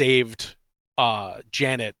 they've saved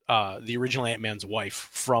Janet, the original Ant-Man's wife,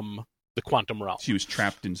 from the quantum realm. She was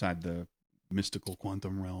trapped inside the mystical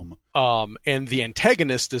quantum realm. And the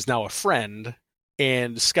antagonist is now a friend,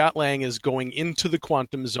 and Scott Lang is going into the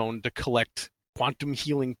quantum zone to collect quantum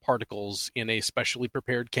healing particles in a specially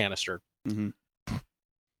prepared canister. Mhm.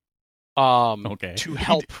 Okay. To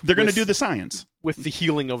help. They're going to with- do the science. with the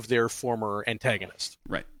healing of their former antagonist.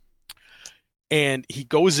 Right. And he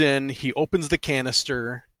goes in, he opens the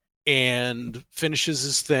canister and finishes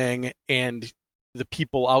his thing, and the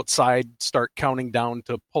people outside start counting down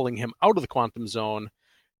to pulling him out of the quantum zone,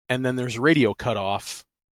 and then there's radio cut off,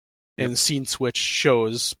 and scene switch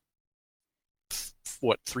shows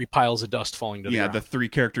 3 piles of dust falling to the Yeah, ground. the 3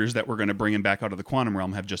 characters that were going to bring him back out of the quantum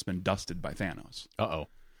realm have just been dusted by Thanos. Uh-oh.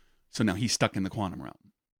 So now he's stuck in the quantum realm.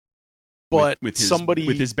 But with his, somebody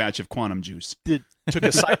with his batch of quantum juice. took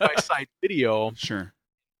a side-by-side video Sure.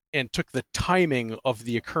 and took the timing of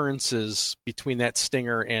the occurrences between that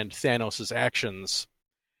stinger and Thanos' actions,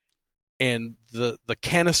 and the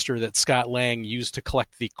canister that Scott Lang used to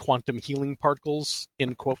collect the quantum healing particles,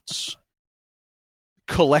 in quotes,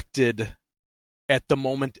 collected at the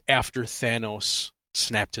moment after Thanos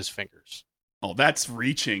snapped his fingers. Oh, that's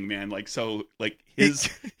reaching, man.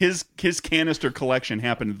 His canister collection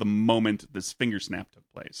happened the moment this finger snap took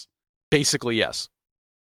place. Basically, yes.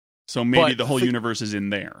 So maybe But the whole the- universe is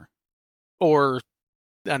in there. Or,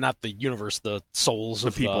 not the universe, the souls The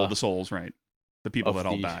of people, the the souls, right? The people of that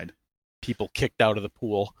all the- died. people kicked out of the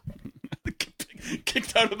pool.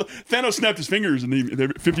 Kicked out of the Thanos snapped his fingers, and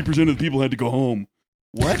 50% of the people had to go home.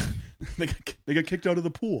 What? they got kicked out of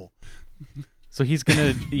the pool. So he's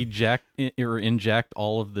gonna inject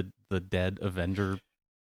all of the dead Avenger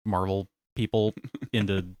Marvel people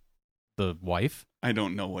into the wife. I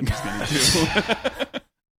don't know what he's gonna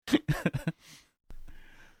do.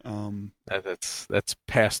 That's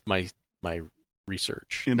past my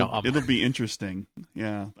research. It'll be interesting.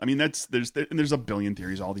 Yeah, I mean there's a billion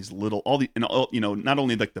theories. Not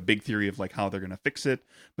only like the big theory of like how they're gonna fix it,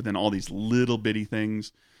 but then all these little bitty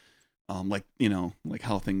things, like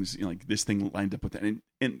how things like this thing lined up with that, and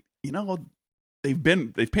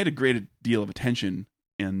they've paid a great deal of attention,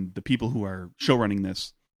 and the people who are show running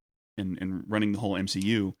this and running the whole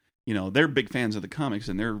MCU. They're big fans of the comics,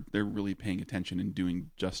 and they're really paying attention and doing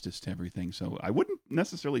justice to everything. So I wouldn't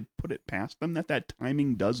necessarily put it past them that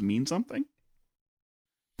timing does mean something.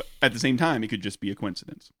 But at the same time, it could just be a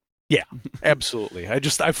coincidence. Yeah, absolutely. I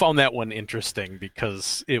found that one interesting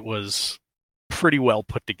because it was pretty well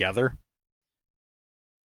put together.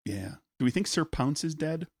 Yeah. Do we think Sir Pounce is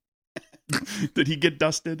dead? Did he get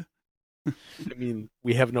dusted? I mean,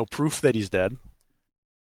 we have no proof that he's dead.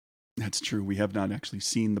 That's true. We have not actually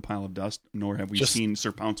seen the pile of dust, nor have we seen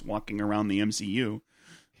Sir Pounce walking around the MCU.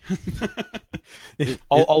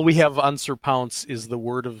 All we have on Sir Pounce is the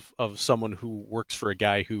word of someone who works for a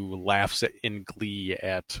guy who laughs in glee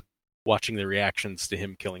at watching the reactions to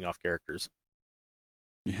him killing off characters.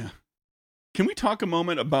 Yeah. Can we talk a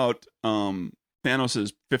moment about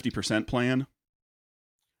Thanos' 50% plan?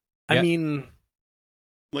 Yeah. I mean,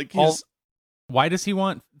 Like Why does he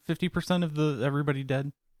want 50% of the everybody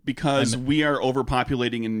dead? because we are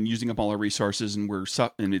overpopulating and using up all our resources, and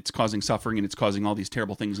and it's causing suffering, and it's causing all these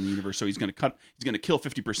terrible things in the universe. So he's going to kill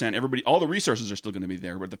 50%. Everybody, all the resources are still going to be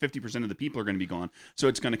there, but the 50% of the people are going to be gone. So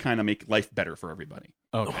it's going to kind of make life better for everybody.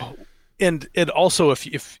 Okay. and also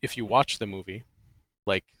if you watch the movie,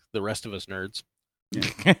 like the rest of us nerds,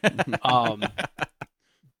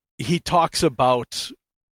 he talks about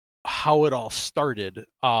how it all started.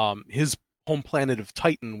 His home planet of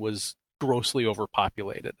Titan was grossly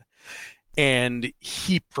overpopulated, and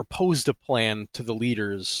he proposed a plan to the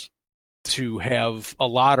leaders to have a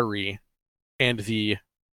lottery, and the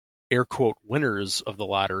air quote winners of the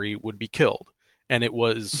lottery would be killed. And it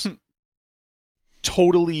was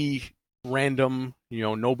totally random.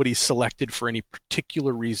 Nobody's selected for any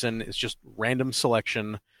particular reason. It's just random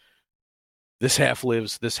selection. This half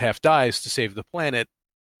lives, this half dies to save the planet.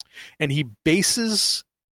 And he bases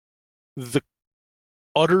the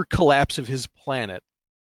utter collapse of his planet.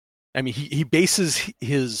 I mean, he bases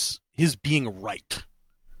his being right.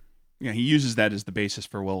 Yeah, he uses that as the basis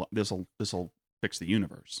for, well, this'll fix the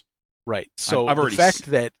universe. Right. So I've already the fact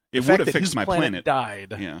that it the would fact have that fixed his my planet.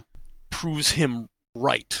 died Yeah. proves him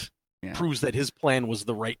right. Yeah. Proves that his plan was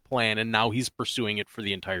the right plan, and now he's pursuing it for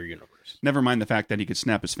the entire universe. Never mind the fact that he could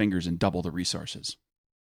snap his fingers and double the resources.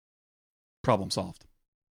 Problem solved.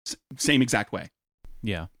 Same exact way.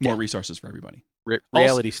 Yeah. More resources for everybody.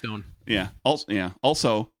 Reality Stone. Yeah.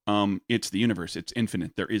 Also, it's the universe. It's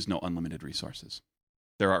infinite. There is no unlimited resources.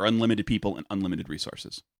 There are unlimited people and unlimited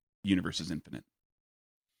resources. The universe is infinite.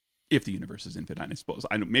 If the universe is infinite, I suppose.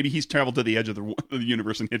 Maybe he's traveled to the edge of the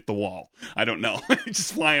universe and hit the wall. I don't know.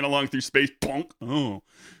 Just flying along through space. Bonk. Oh.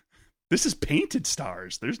 This is painted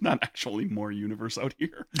stars. There's not actually more universe out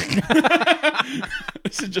here.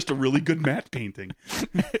 This is just a really good matte painting.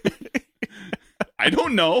 I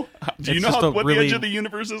don't know. Do you It's know just a what really the edge of the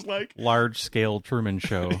universe is like? Large scale Truman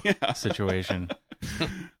Show Yeah. situation.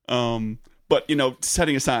 But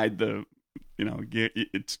setting aside the,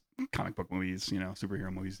 it's comic book movies,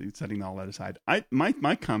 superhero movies, setting all that aside.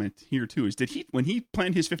 My comment here too is, when he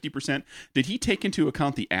planned his 50%, did he take into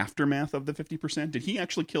account the aftermath of the 50%? Did he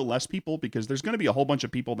actually kill less people? Because there's going to be a whole bunch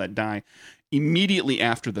of people that die immediately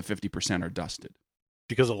after the 50% are dusted.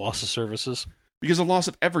 Because of loss of services? Because of loss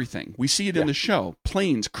of everything. We see it in the show.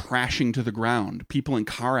 Planes crashing to the ground, people in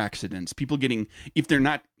car accidents, people getting, if they're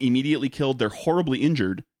not immediately killed, they're horribly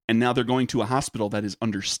injured, and now they're going to a hospital that is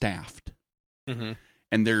understaffed. Mm-hmm.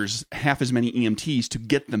 And there's half as many EMTs to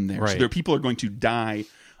get them there. Right. So there are people are going to die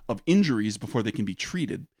of injuries before they can be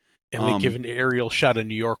treated. And they give an aerial shot of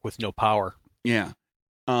New York with no power. Yeah.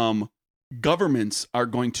 Governments are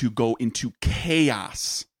going to go into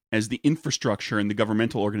chaos as the infrastructure and the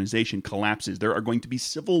governmental organization collapses. There are going to be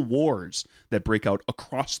civil wars that break out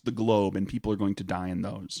across the globe, and people are going to die in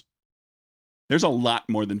those. There's a lot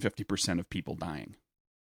more than 50% of people dying.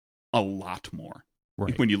 A lot more.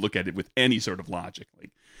 Right. When you look at it with any sort of logic. Like,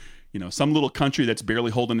 some little country that's barely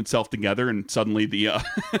holding itself together, and suddenly the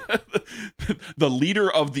the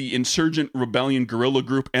leader of the insurgent rebellion guerrilla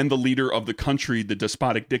group and the leader of the country, the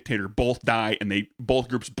despotic dictator, both die, and both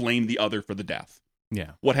groups blame the other for the death.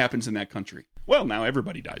 Yeah. What happens in that country? Well, now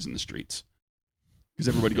everybody dies in the streets because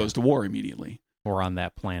everybody goes to war immediately. Or on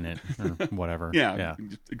that planet or whatever. Yeah.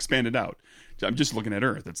 Expand it out. I'm just looking at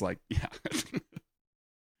Earth. It's like, yeah.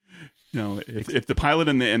 If the pilot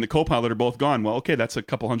and the co-pilot are both gone, well, okay, that's a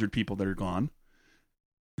couple hundred people that are gone.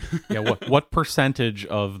 Yeah. What percentage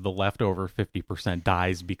of the leftover 50%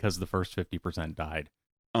 dies because the first 50% died?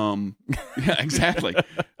 Yeah, exactly.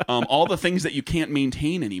 All the things that you can't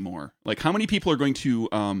maintain anymore. Like, how many people are going to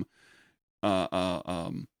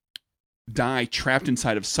die trapped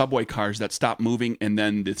inside of subway cars that stop moving, and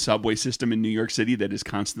then the subway system in New York City that is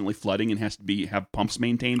constantly flooding and has to have pumps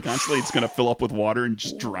maintained constantly? It's going to fill up with water and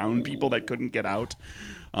just drown people that couldn't get out.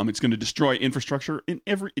 It's going to destroy infrastructure in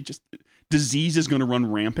disease is going to run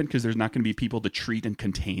rampant because there's not going to be people to treat and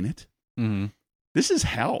contain it. Mm-hmm. This is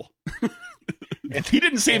hell. He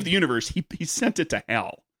didn't save the universe. He sent it to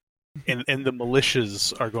hell. And the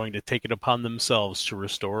militias are going to take it upon themselves to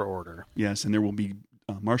restore order. Yes, and there will be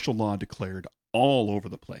martial law declared all over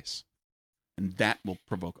the place, and that will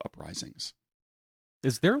provoke uprisings.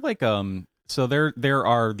 Is there like so there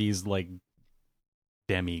are these like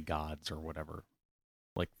demigods or whatever,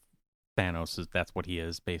 like Thanos that's what he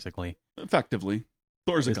is basically. Effectively,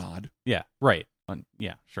 Thor's a god. Yeah, right.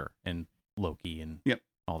 Yeah, sure. And Loki and Yep.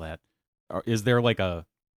 all that. Is there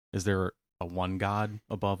a one god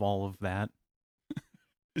above all of that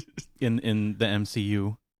in the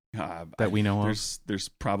MCU that we know of? There's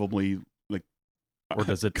probably like, or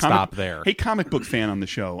does it stop there? Hey, comic book fan on the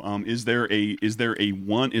show, is there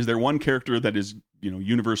one character that is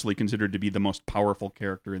universally considered to be the most powerful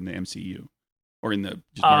character in the MCU or in the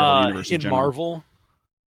just Marvel universe in general? Marvel,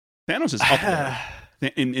 Thanos is up there.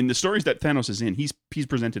 In the stories that Thanos is in, he's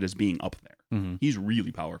presented as being up there. Mm-hmm. He's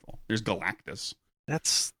really powerful. There's Galactus.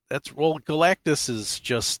 Galactus is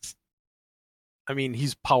just, I mean,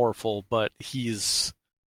 he's powerful, but he's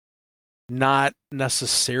not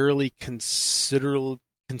necessarily considerably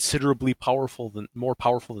more powerful than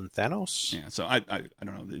Thanos. Yeah, so I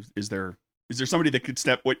don't know. Is there somebody that could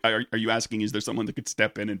step? What are you asking? Is there someone that could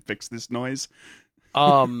step in and fix this noise?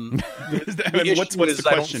 The What's issue the is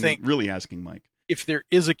I don't question think- really asking, Mike? if there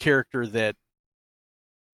is a character that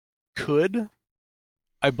could,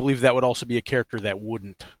 I believe that would also be a character that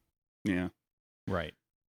wouldn't. Yeah. Right.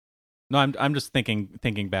 No, I'm just thinking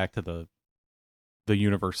back to the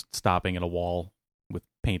universe stopping at a wall with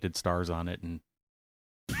painted stars on it, and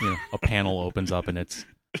a panel opens up, and it's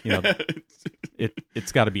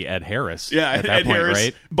it's got to be Ed Harris. Yeah, at that Ed point, Harris,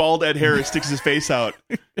 right? bald Ed Harris sticks his face out.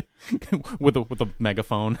 with a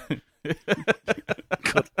megaphone. Good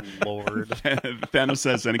Lord. Thanos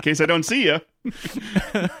says, and in case I don't see you,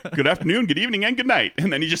 good afternoon, good evening, and good night.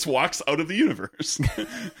 And then he just walks out of the universe,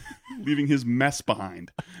 leaving his mess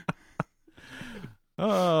behind.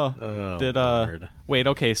 Oh, did Lord. wait?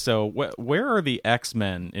 Okay, so where are the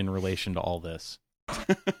X-Men in relation to all this?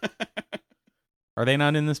 Are they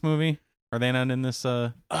not in this movie? Are they not in this?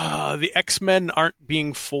 The X-Men aren't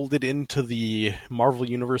being folded into the Marvel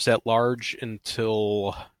Universe at large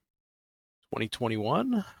until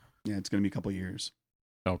 2021. Yeah, it's going to be a couple of years.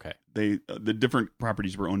 Okay. The different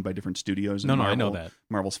properties were owned by different studios. No, and I know that.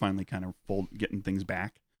 Marvel's finally kind of getting things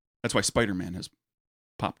back. That's why Spider-Man has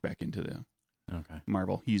popped back into the Okay.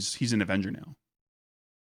 Marvel. He's an Avenger now.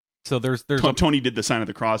 So there's Tony did the sign of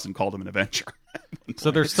the cross and called him an Avenger. so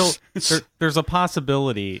there's still there's a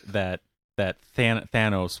possibility that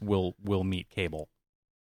Thanos will meet Cable,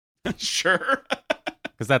 Sure.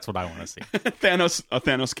 because that's what I want to see. A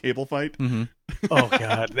Thanos Cable fight. Mm-hmm. Oh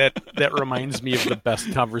God, that reminds me of the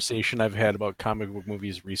best conversation I've had about comic book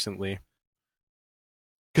movies recently.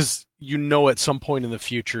 Because at some point in the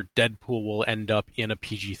future, Deadpool will end up in a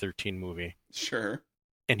PG-13 movie, Sure.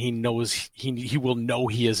 and he knows he will know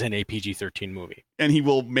he is in a PG-13 movie. And he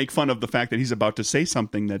will make fun of the fact that he's about to say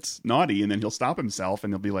something that's naughty, and then he'll stop himself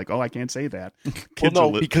and he'll be like, "Oh, I can't say that." Kids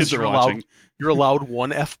because are watching. you're allowed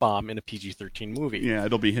one F-bomb in a PG-13 movie. Yeah,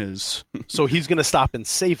 it'll be his. So he's going to stop and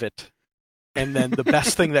save it. And then the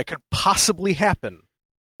best thing that could possibly happen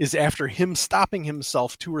is after him stopping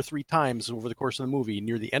himself 2 or 3 times over the course of the movie,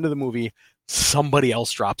 near the end of the movie, somebody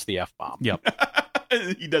else drops the F-bomb. Yep.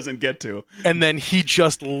 He doesn't get to. And then he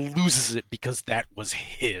just loses it because that was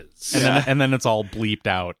his. And then it's all bleeped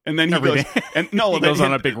out. And then he Everything. goes, and no, He then goes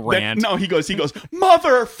on a big rant. No, he goes,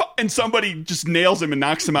 mother, and somebody just nails him and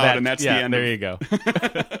knocks him out, and that's the end. There you go.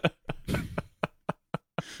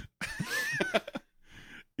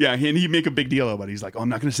 Yeah, and he'd make a big deal about it. He's like, "Oh, I'm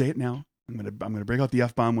not going to say it now. I'm gonna break out the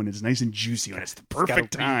F-bomb when it's nice and juicy, when it's the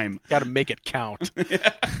perfect time." Got to make it count.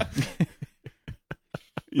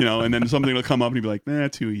 And then something will come up and he'll be like, "Nah,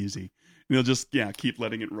 too easy." And he'll just keep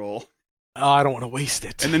letting it roll. Oh, I don't want to waste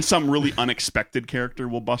it. And then some really unexpected character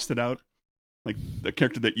will bust it out, like the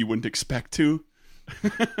character that you wouldn't expect to.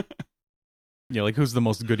 Yeah, like who's the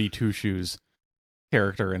most goody two shoes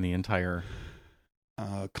character in the entire?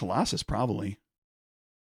 Colossus probably.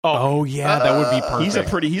 Oh yeah, that would be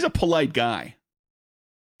perfect. He's a polite guy.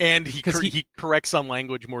 And he corrects on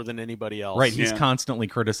language more than anybody else. Right, he's Yeah. constantly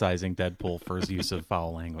criticizing Deadpool for his use of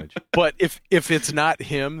foul language. But if it's not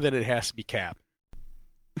him, then it has to be Cap.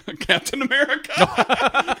 Captain America.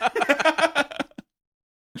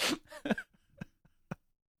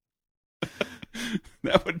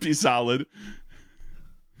 That would be solid.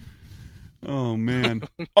 Oh man.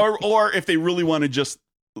 Or if they really want to just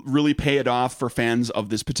really pay it off for fans of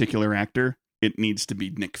this particular actor, it needs to be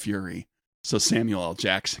Nick Fury. So Samuel L.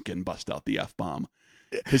 Jackson can bust out the F-bomb.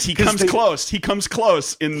 Because he comes close. He comes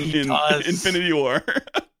close in Infinity War.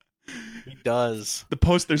 He does.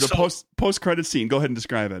 There's a post-credit scene. Go ahead and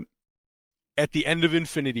describe it. At the end of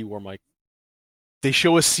Infinity War, Mike, they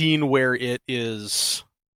show a scene where it is...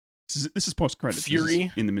 This is post-credits. Fury?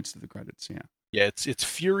 This is in the midst of the credits, yeah. Yeah, it's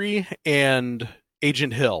Fury and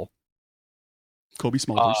Agent Hill. Kobe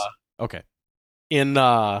Smulders. Okay. In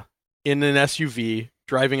an SUV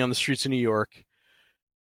driving on the streets of New York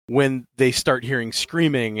when they start hearing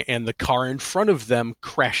screaming and the car in front of them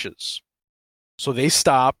crashes. So they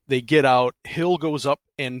stop, they get out, Hill goes up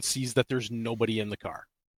and sees that there's nobody in the car.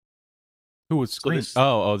 Who was screaming?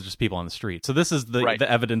 Just people on the street. So this is the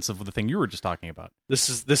evidence of the thing you were just talking about. This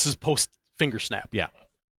is post finger snap. Yeah.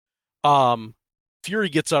 Fury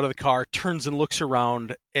gets out of the car, turns and looks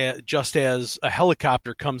around just as a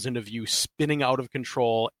helicopter comes into view, spinning out of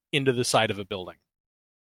control into the side of a building.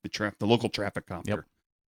 The local traffic copter.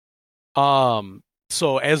 Yep.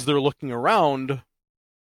 So as they're looking around,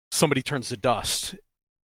 somebody turns to dust,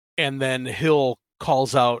 and then Hill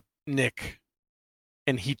calls out Nick,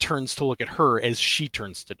 and he turns to look at her as she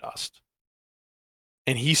turns to dust.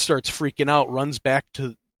 And he starts freaking out, runs back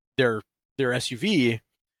to their SUV,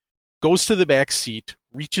 goes to the back seat,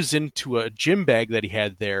 reaches into a gym bag that he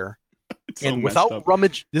had there, It's so and messed without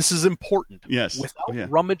up. this is important. Yes. Without Oh, yeah.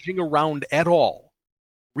 rummaging around at all,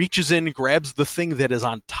 reaches in, grabs the thing that is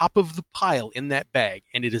on top of the pile in that bag,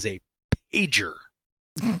 and it is a pager.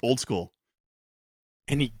 Old school.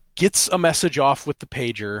 And he gets a message off with the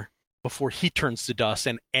pager before he turns to dust.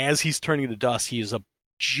 And as he's turning to dust, he is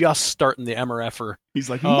just starting the MRFer. He's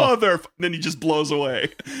like, Oh. mother. Then he just blows away.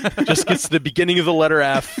 Just gets the beginning of the letter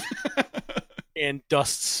F and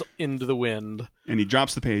dusts into the wind. And he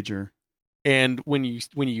drops the pager. And when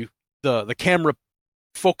the camera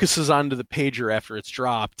focuses onto the pager after it's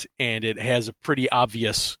dropped, and it has a pretty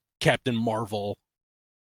obvious Captain Marvel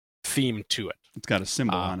theme to it. It's got a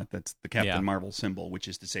symbol on it that's the Captain yeah. Marvel symbol, which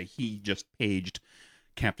is to say he just paged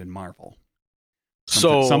Captain Marvel.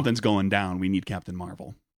 Something's going down. We need Captain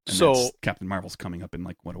Marvel. And that's Captain Marvel's coming up in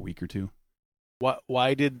like a week or two.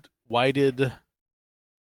 Why did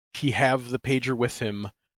he have the pager with him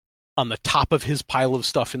on the top of his pile of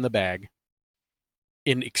stuff in the bag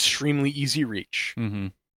in extremely easy reach? Mm-hmm.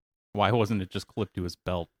 Why wasn't it just clipped to his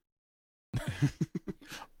belt?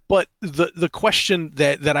 But the question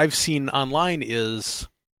that I've seen online is,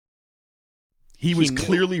 He was He knew.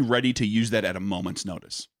 clearly ready to use that at a moment's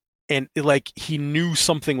notice. and like he knew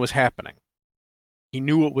something was happening. He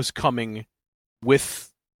knew it was coming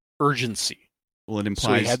with urgency. Well, it So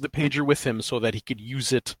implies he had the pager with him so that he could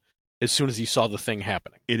use it as soon as he saw the thing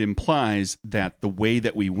happening. it implies that the way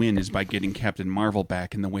that we win is by getting Captain Marvel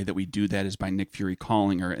back, and the way that we do that is by Nick Fury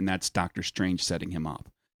calling her, and that's Doctor Strange setting him up.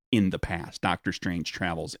 In the past, Doctor Strange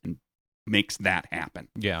travels and makes that happen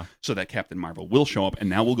Yeah. so that Captain Marvel will show up, and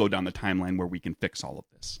now we'll go down the timeline where we can fix all of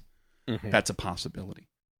this. Mhm. That's a possibility.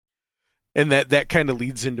 And that kind of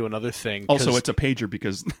leads into another thing. Also, 'cause- it's a pager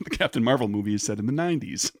because the Captain Marvel movie is set in the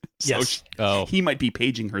 90s. So Yes. Oh. he might be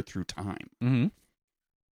paging her through time. Mm-hmm.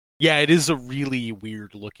 Yeah, it is a really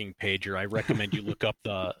weird looking pager. I recommend you look up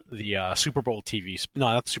the Super Bowl TV. No,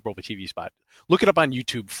 not the Super Bowl TV spot. Look it up on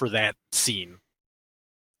YouTube for that scene.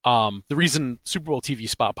 The reason Super Bowl TV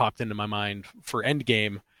spot popped into my mind for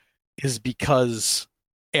Endgame is because,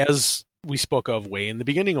 as we spoke of way in the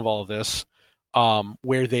beginning of all of this,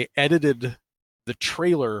 where they edited the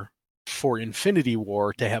trailer for Infinity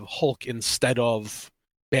War to have Hulk instead of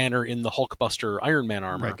Banner in the Hulkbuster Iron Man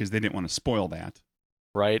armor. Right, because they didn't want to spoil that.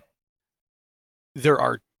 Right? There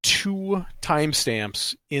are 2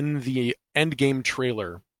 timestamps in the Endgame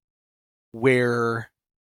trailer where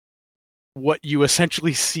what you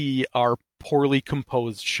essentially see are poorly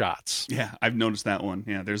composed shots. Yeah, I've noticed that one.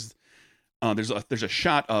 Yeah, there's a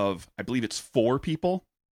shot of, I believe it's 4 people,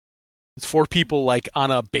 It's 4 people like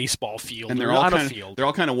on a baseball field and they're or all on a kind field. of they're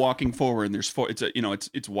all kind of walking forward, and there's 4. It's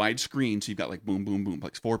it's widescreen, so you've got like boom, boom, boom,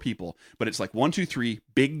 like 4 people, but it's like 1, 2, 3,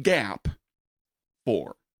 big gap,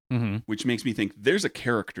 4, Mm-hmm. which makes me think there's a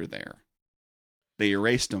character there. They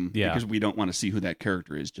erased him Yeah. because we don't want to see who that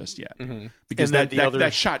character is just yet. Mhm. Because And then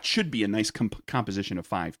that shot should be a nice composition of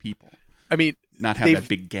 5 people, I mean, not have They've- that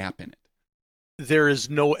big gap in it. there is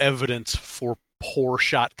no evidence for poor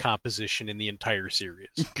shot composition in the entire series.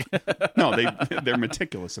 No, they're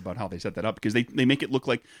meticulous about how they set that up because they make it look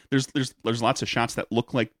like there's lots of shots that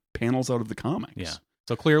look like panels out of the comics. Yeah.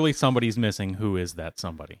 So clearly somebody's missing. Who is that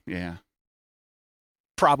somebody? Yeah.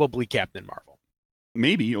 Probably Captain Marvel.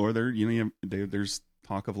 Maybe, or there's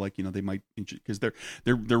talk of like they might, because they're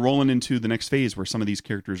rolling into the next phase where some of these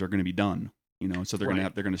characters are going to be done. So we're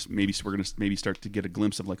gonna maybe start to get a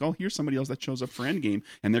glimpse of like, oh, here's somebody else that shows up for Endgame,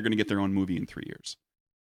 and they're gonna get their own movie in 3 years.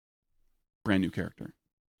 Brand new character.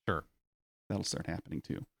 Sure. That'll start happening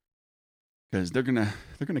too, because they're gonna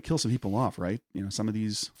kill some people off, right? Some of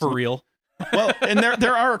these For real? Well, and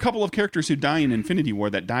there are a couple of characters who die in Infinity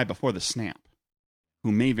War that die before the snap,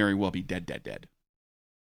 who may very well be dead.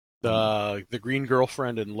 The Green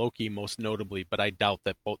Girlfriend and Loki most notably, but I doubt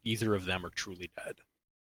that either of them are truly dead.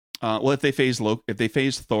 Well, if they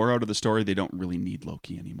phase Thor out of the story, they don't really need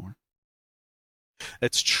Loki anymore.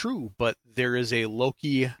 That's true, but there is a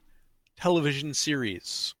Loki television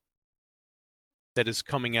series that is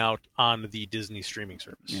coming out on the Disney streaming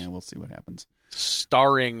service, Yeah, we'll see what happens.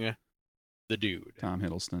 starring the dude. Tom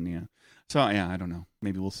Hiddleston, yeah. So yeah, I don't know.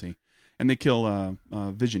 Maybe we'll see. And they kill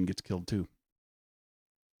Vision gets killed too.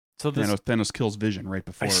 So this Thanos kills Vision right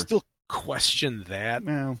before. I still question that,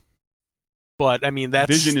 Well, but I mean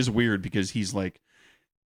that's Vision is weird because he's like,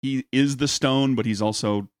 he is the Stone, but he's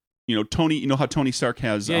also, Tony. You know how Tony Stark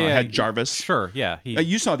had Jarvis. Sure, yeah.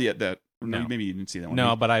 You saw that. No. Maybe you didn't see that one.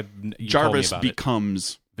 No, but Jarvis told me about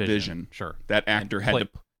becomes it. Vision. Sure. That actor And had play- to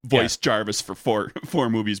voice Jarvis for four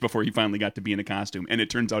movies before he finally got to be in a costume, and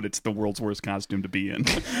it turns out it's the world's worst costume to be in.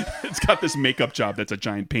 It's got this makeup job that's a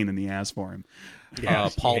giant pain in the ass for him. Yeah,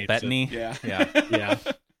 he Paul hates it. Bettany. Yeah. Yeah. Yeah.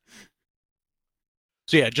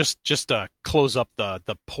 So yeah, just to close up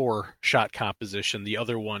the poor shot composition. The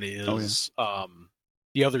other one is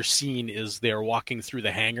the other scene is they're walking through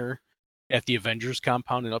the hangar at the Avengers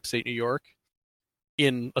compound in upstate New York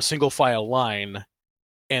in a single file line,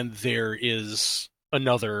 and there is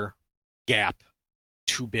another gap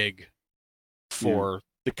too big for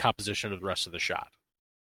the composition of the rest of the shot.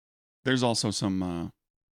 There's also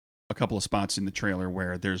a couple of spots in the trailer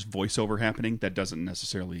where there's voiceover happening that doesn't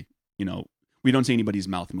necessarily, we don't see anybody's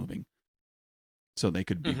mouth moving. So they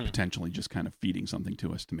could be potentially just kind of feeding something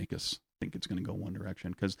to us to make us think it's going to go one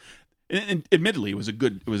direction. Because, admittedly, it was a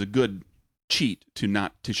good cheat to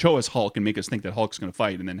show us Hulk and make us think that Hulk's going to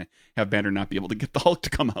fight, and then have Banner not be able to get the Hulk to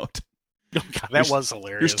come out. Oh God, that was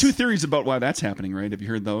hilarious. There's two theories about why that's happening, right? Have you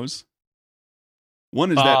heard those?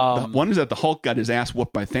 One is that the Hulk got his ass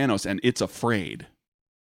whooped by Thanos and it's afraid.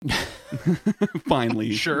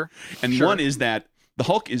 Finally, sure. And one is that the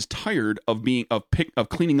Hulk is tired of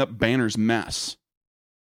cleaning up Banner's mess,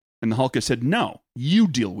 and the Hulk has said, "No, you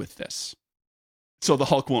deal with this." So the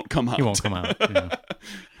Hulk won't come out. He won't come out. Yeah.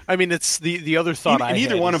 I mean, it's the other thought.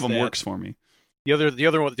 Neither one of them works for me. The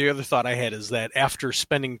other thought I had is that after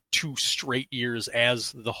spending 2 straight years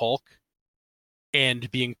as the Hulk and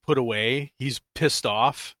being put away, he's pissed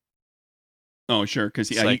off. Oh, sure, because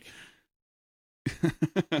he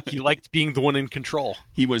liked being the one in control.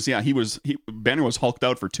 Banner was hulked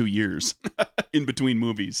out for 2 years in between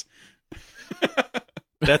movies.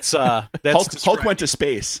 That's Hulk went to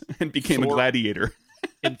space and became a gladiator.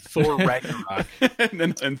 In Thor Ragnarok.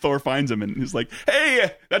 and Thor finds him and is like,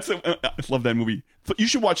 "Hey, I love that movie. You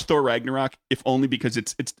should watch Thor Ragnarok, if only because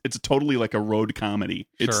it's totally like a road comedy.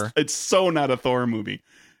 Sure. It's so not a Thor movie."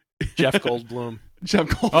 Jeff Goldblum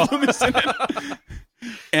is in it.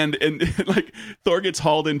 And like Thor gets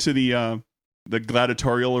hauled into the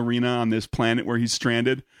gladiatorial arena on this planet where he's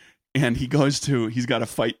stranded, and he's got to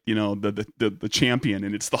fight, the champion,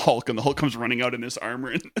 and it's the Hulk, and the Hulk comes running out in this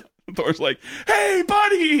armor, and Thor's like, "Hey,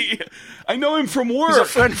 buddy, I know him from work. He's a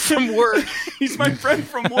friend from work. He's my friend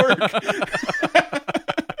from work."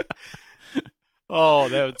 Oh,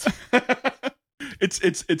 that's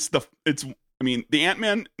the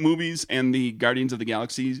Ant-Man movies and the Guardians of the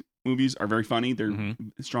Galaxy movies are very funny. They're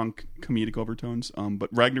strong comedic overtones. But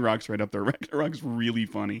Ragnarok's right up there. Ragnarok's really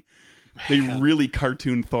funny. They really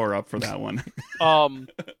cartoon Thor up for that one.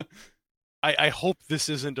 I hope this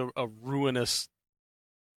isn't a ruinous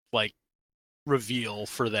reveal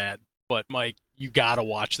for that. But Mike, you gotta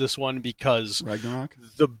watch this one, because Ragnarok,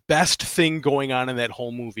 the best thing going on in that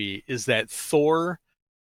whole movie is that Thor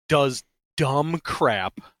does dumb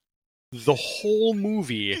crap the whole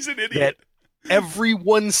movie. He's an idiot. That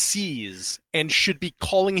everyone sees and should be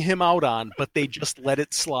calling him out on, but they just let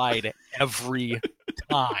it slide every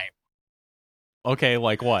time. Okay,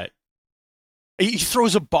 like what? He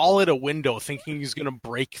throws a ball at a window thinking he's going to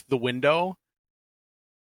break the window.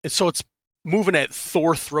 And so it's moving at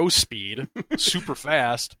Thor throw speed, super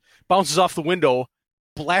fast, bounces off the window,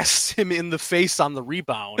 blasts him in the face on the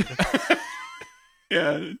rebound.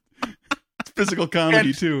 Yeah. It's physical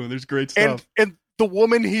comedy, too. There's great stuff. And the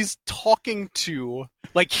woman he's talking to,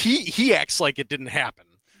 he acts like it didn't happen.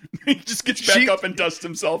 He just gets back up and dusts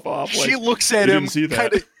himself off. She looks at him,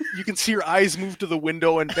 kinda, you can see her eyes move to the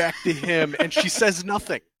window and back to him, and she says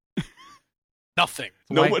nothing. Nothing.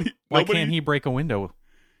 Why can't he break a window?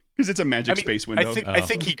 Because it's a magic space window. I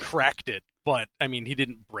think he cracked it, but he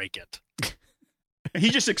didn't break it. He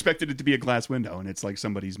just expected it to be a glass window, and it's like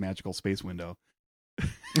somebody's magical space window. He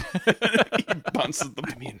bounces the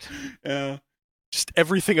ball. Just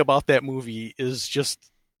everything about that movie is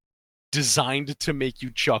just designed to make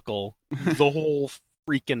you chuckle the whole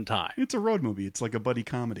freaking time. It's a road movie. It's like a buddy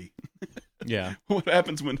comedy. Yeah. What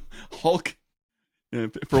happens when Hulk?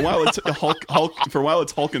 For a while it's Hulk. For a while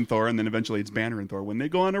it's Hulk and Thor, and then eventually it's Banner and Thor when they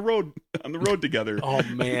go on the road together. Oh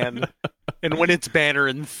man! And when it's Banner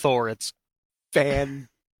and Thor, it's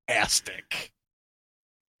fantastic.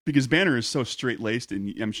 Because Banner is so straight-laced, and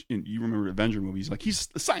you remember Avenger movies, like he's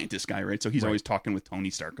the scientist guy, right? So he's always talking with Tony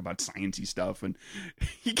Stark about sciencey stuff, and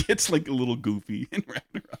he gets a little goofy in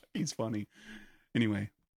Ragnarok. He's funny. Anyway,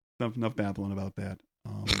 enough babbling about that.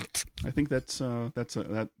 I think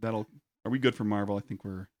that'll. Are we good for Marvel? I think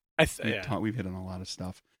we've hit on a lot of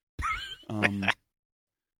stuff.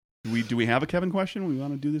 Do we have a Kevin question? We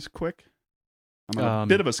want to do this quick. I'm on a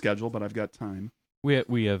bit of a schedule, but I've got time.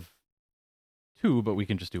 We have 2, but we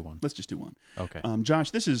can just do one. Let's just do one. Okay. Josh,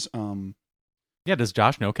 this is does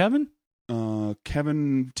Josh know Kevin?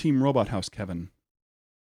 Kevin, Team Robot House Kevin.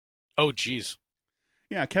 Oh, geez.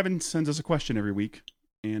 Yeah, Kevin sends us a question every week,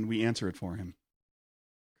 and we answer it for him.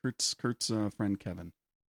 Kurt's friend Kevin.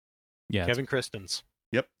 Yeah, Kevin Christens.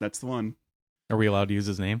 Yep, that's the one. Are we allowed to use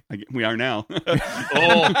his name? We are now.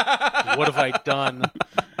 Oh, what have I done?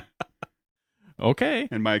 Okay.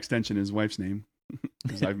 And my extension is wife's name,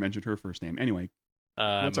 because I've mentioned her first name. Anyway,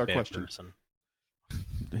 what's I'm our a bad question? person.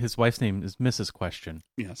 His wife's name is Mrs. Question.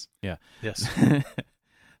 Yes. Yeah. Yes.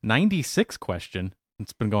 96 question.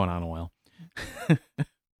 It's been going on a while.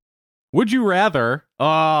 Would you rather,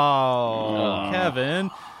 Kevin,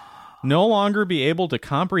 no longer be able to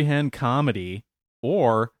comprehend comedy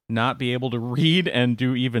or not be able to read and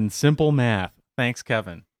do even simple math? Thanks,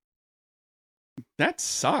 Kevin. That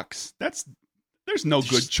sucks. There's no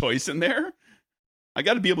good choice in there. I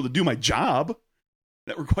got to be able to do my job.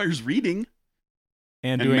 That requires reading.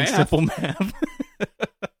 And And doing math. simple math.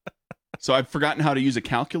 So I've forgotten how to use a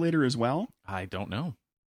calculator as well. I don't know.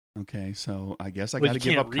 Okay, so I guess I Well, got to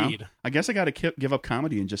you give up. can't read. I guess I got to give up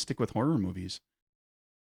comedy and just stick with horror movies.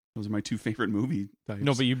 Those are my two favorite movie types.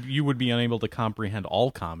 No, but you would be unable to comprehend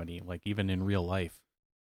all comedy, like even in real life.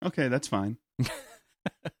 Okay, that's fine.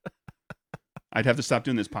 I'd have to stop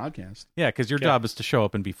doing this podcast. Yeah, because your Yeah. job is to show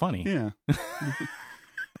up and be funny. Yeah,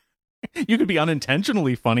 You could be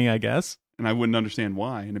unintentionally funny, I guess. and I wouldn't understand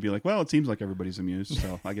why, and it'd be like, well, it seems like everybody's amused,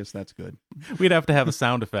 so I guess that's good. We'd have to have a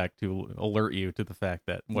sound effect to alert you to the fact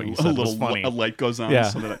that what you said was funny. A light goes on, Yeah.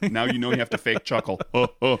 so that now you know you have to fake chuckle. Oh,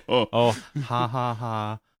 oh, oh. Oh, ha ha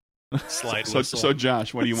ha. Slide So, whistle. so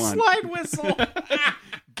Josh, what do you want? Slide whistle.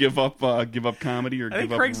 Give up comedy, or I think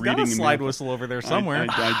give Craig's up got reading a and slide math? whistle over there somewhere.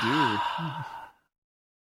 I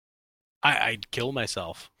I'd kill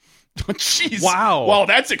myself. do. Jeez! Wow. Wow,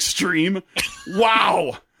 that's extreme.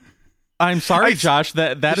 Wow. I'm sorry, I- Josh.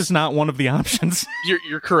 That is not one of the options.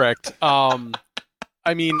 You're correct. I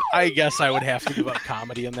mean, I guess I would have to give up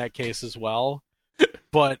comedy in that case as well.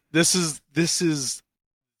 But this is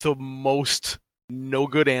the most no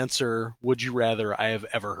good answer. Would you rather I have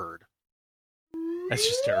ever heard? That's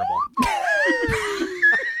just terrible.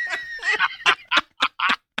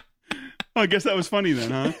 I guess that was funny then,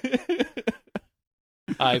 huh?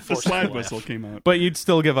 I The forced slide my whistle laugh. came out. But you'd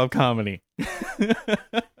still give up comedy.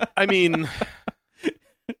 I mean,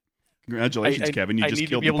 Congratulations, I Kevin. You need just to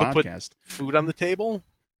killed be the able to put- podcast. food on the table,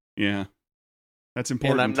 Yeah. That's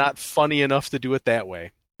important. and I'm not funny enough to do it that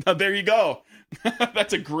way. There you go.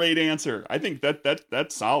 That's a great answer. I think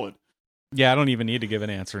that's solid. Yeah, I don't even need to give an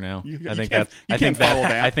answer now. You I think can't- that's you I think can't follow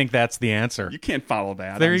that. I think that's the answer. You can't follow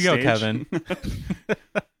that. There on you go, stage. Kevin.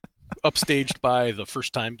 Upstaged by the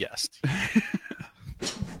first-time guest.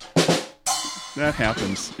 That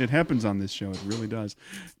happens. It happens on this show. It really does.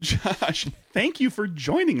 Josh, thank you for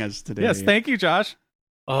joining us today. Yes, thank you, Josh.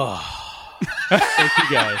 Oh, thank you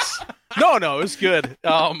guys. No, it was good.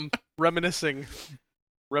 Reminiscing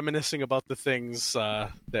about the things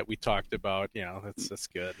that we talked about. You know, that's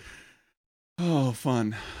good. Oh,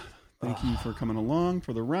 fun. Thank you for coming along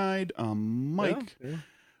for the ride. Mike, Yeah.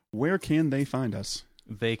 where can they find us?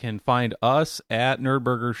 They can find us at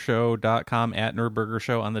nerdburgershow.com, at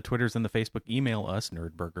nerdburgershow on the Twitters and the Facebook. Email us,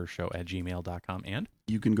 nerdburgershow@gmail.com. And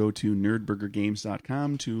You can go to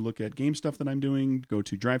nerdburgergames.com to look at game stuff that I'm doing. Go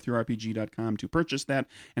to drivethrurpg.com to purchase that.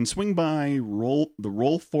 And swing by the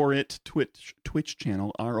Roll For It Twitch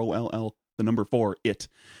channel, ROLL, the number 4, it,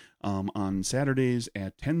 on Saturdays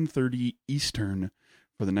at 10:30 Eastern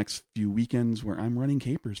for the next few weekends where I'm running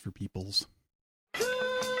capers for peoples.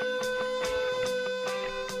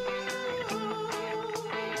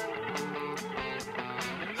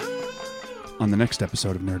 On the next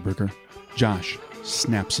episode of Nerdburger, Josh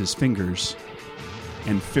snaps his fingers,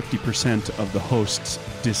 and 50% of the hosts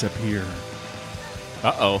disappear.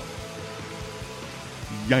 uh-oh.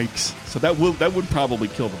 Yikes! So that would probably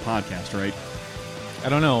kill the podcast, right? I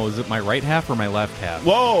don't know. Is it my right half or my left half?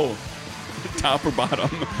 Whoa! Top or bottom?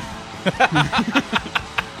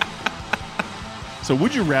 So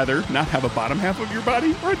would you rather not have a bottom half of your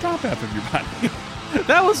body or a top half of your body?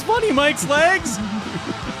 That was funny, Mike's legs.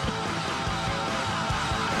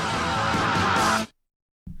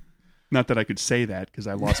 Not that I could say that because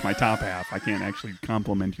I lost my top half. I can't actually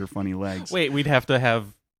compliment your funny legs. Wait, we'd have to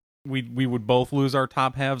have... We would both lose our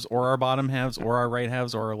top halves or our bottom halves or our right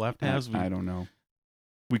halves or our left halves. I don't know.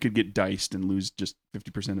 We could get diced and lose just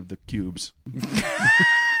 50% of the cubes.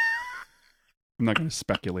 I'm not going to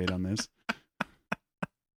speculate on this.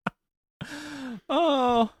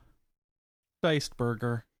 Oh. Diced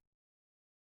burger.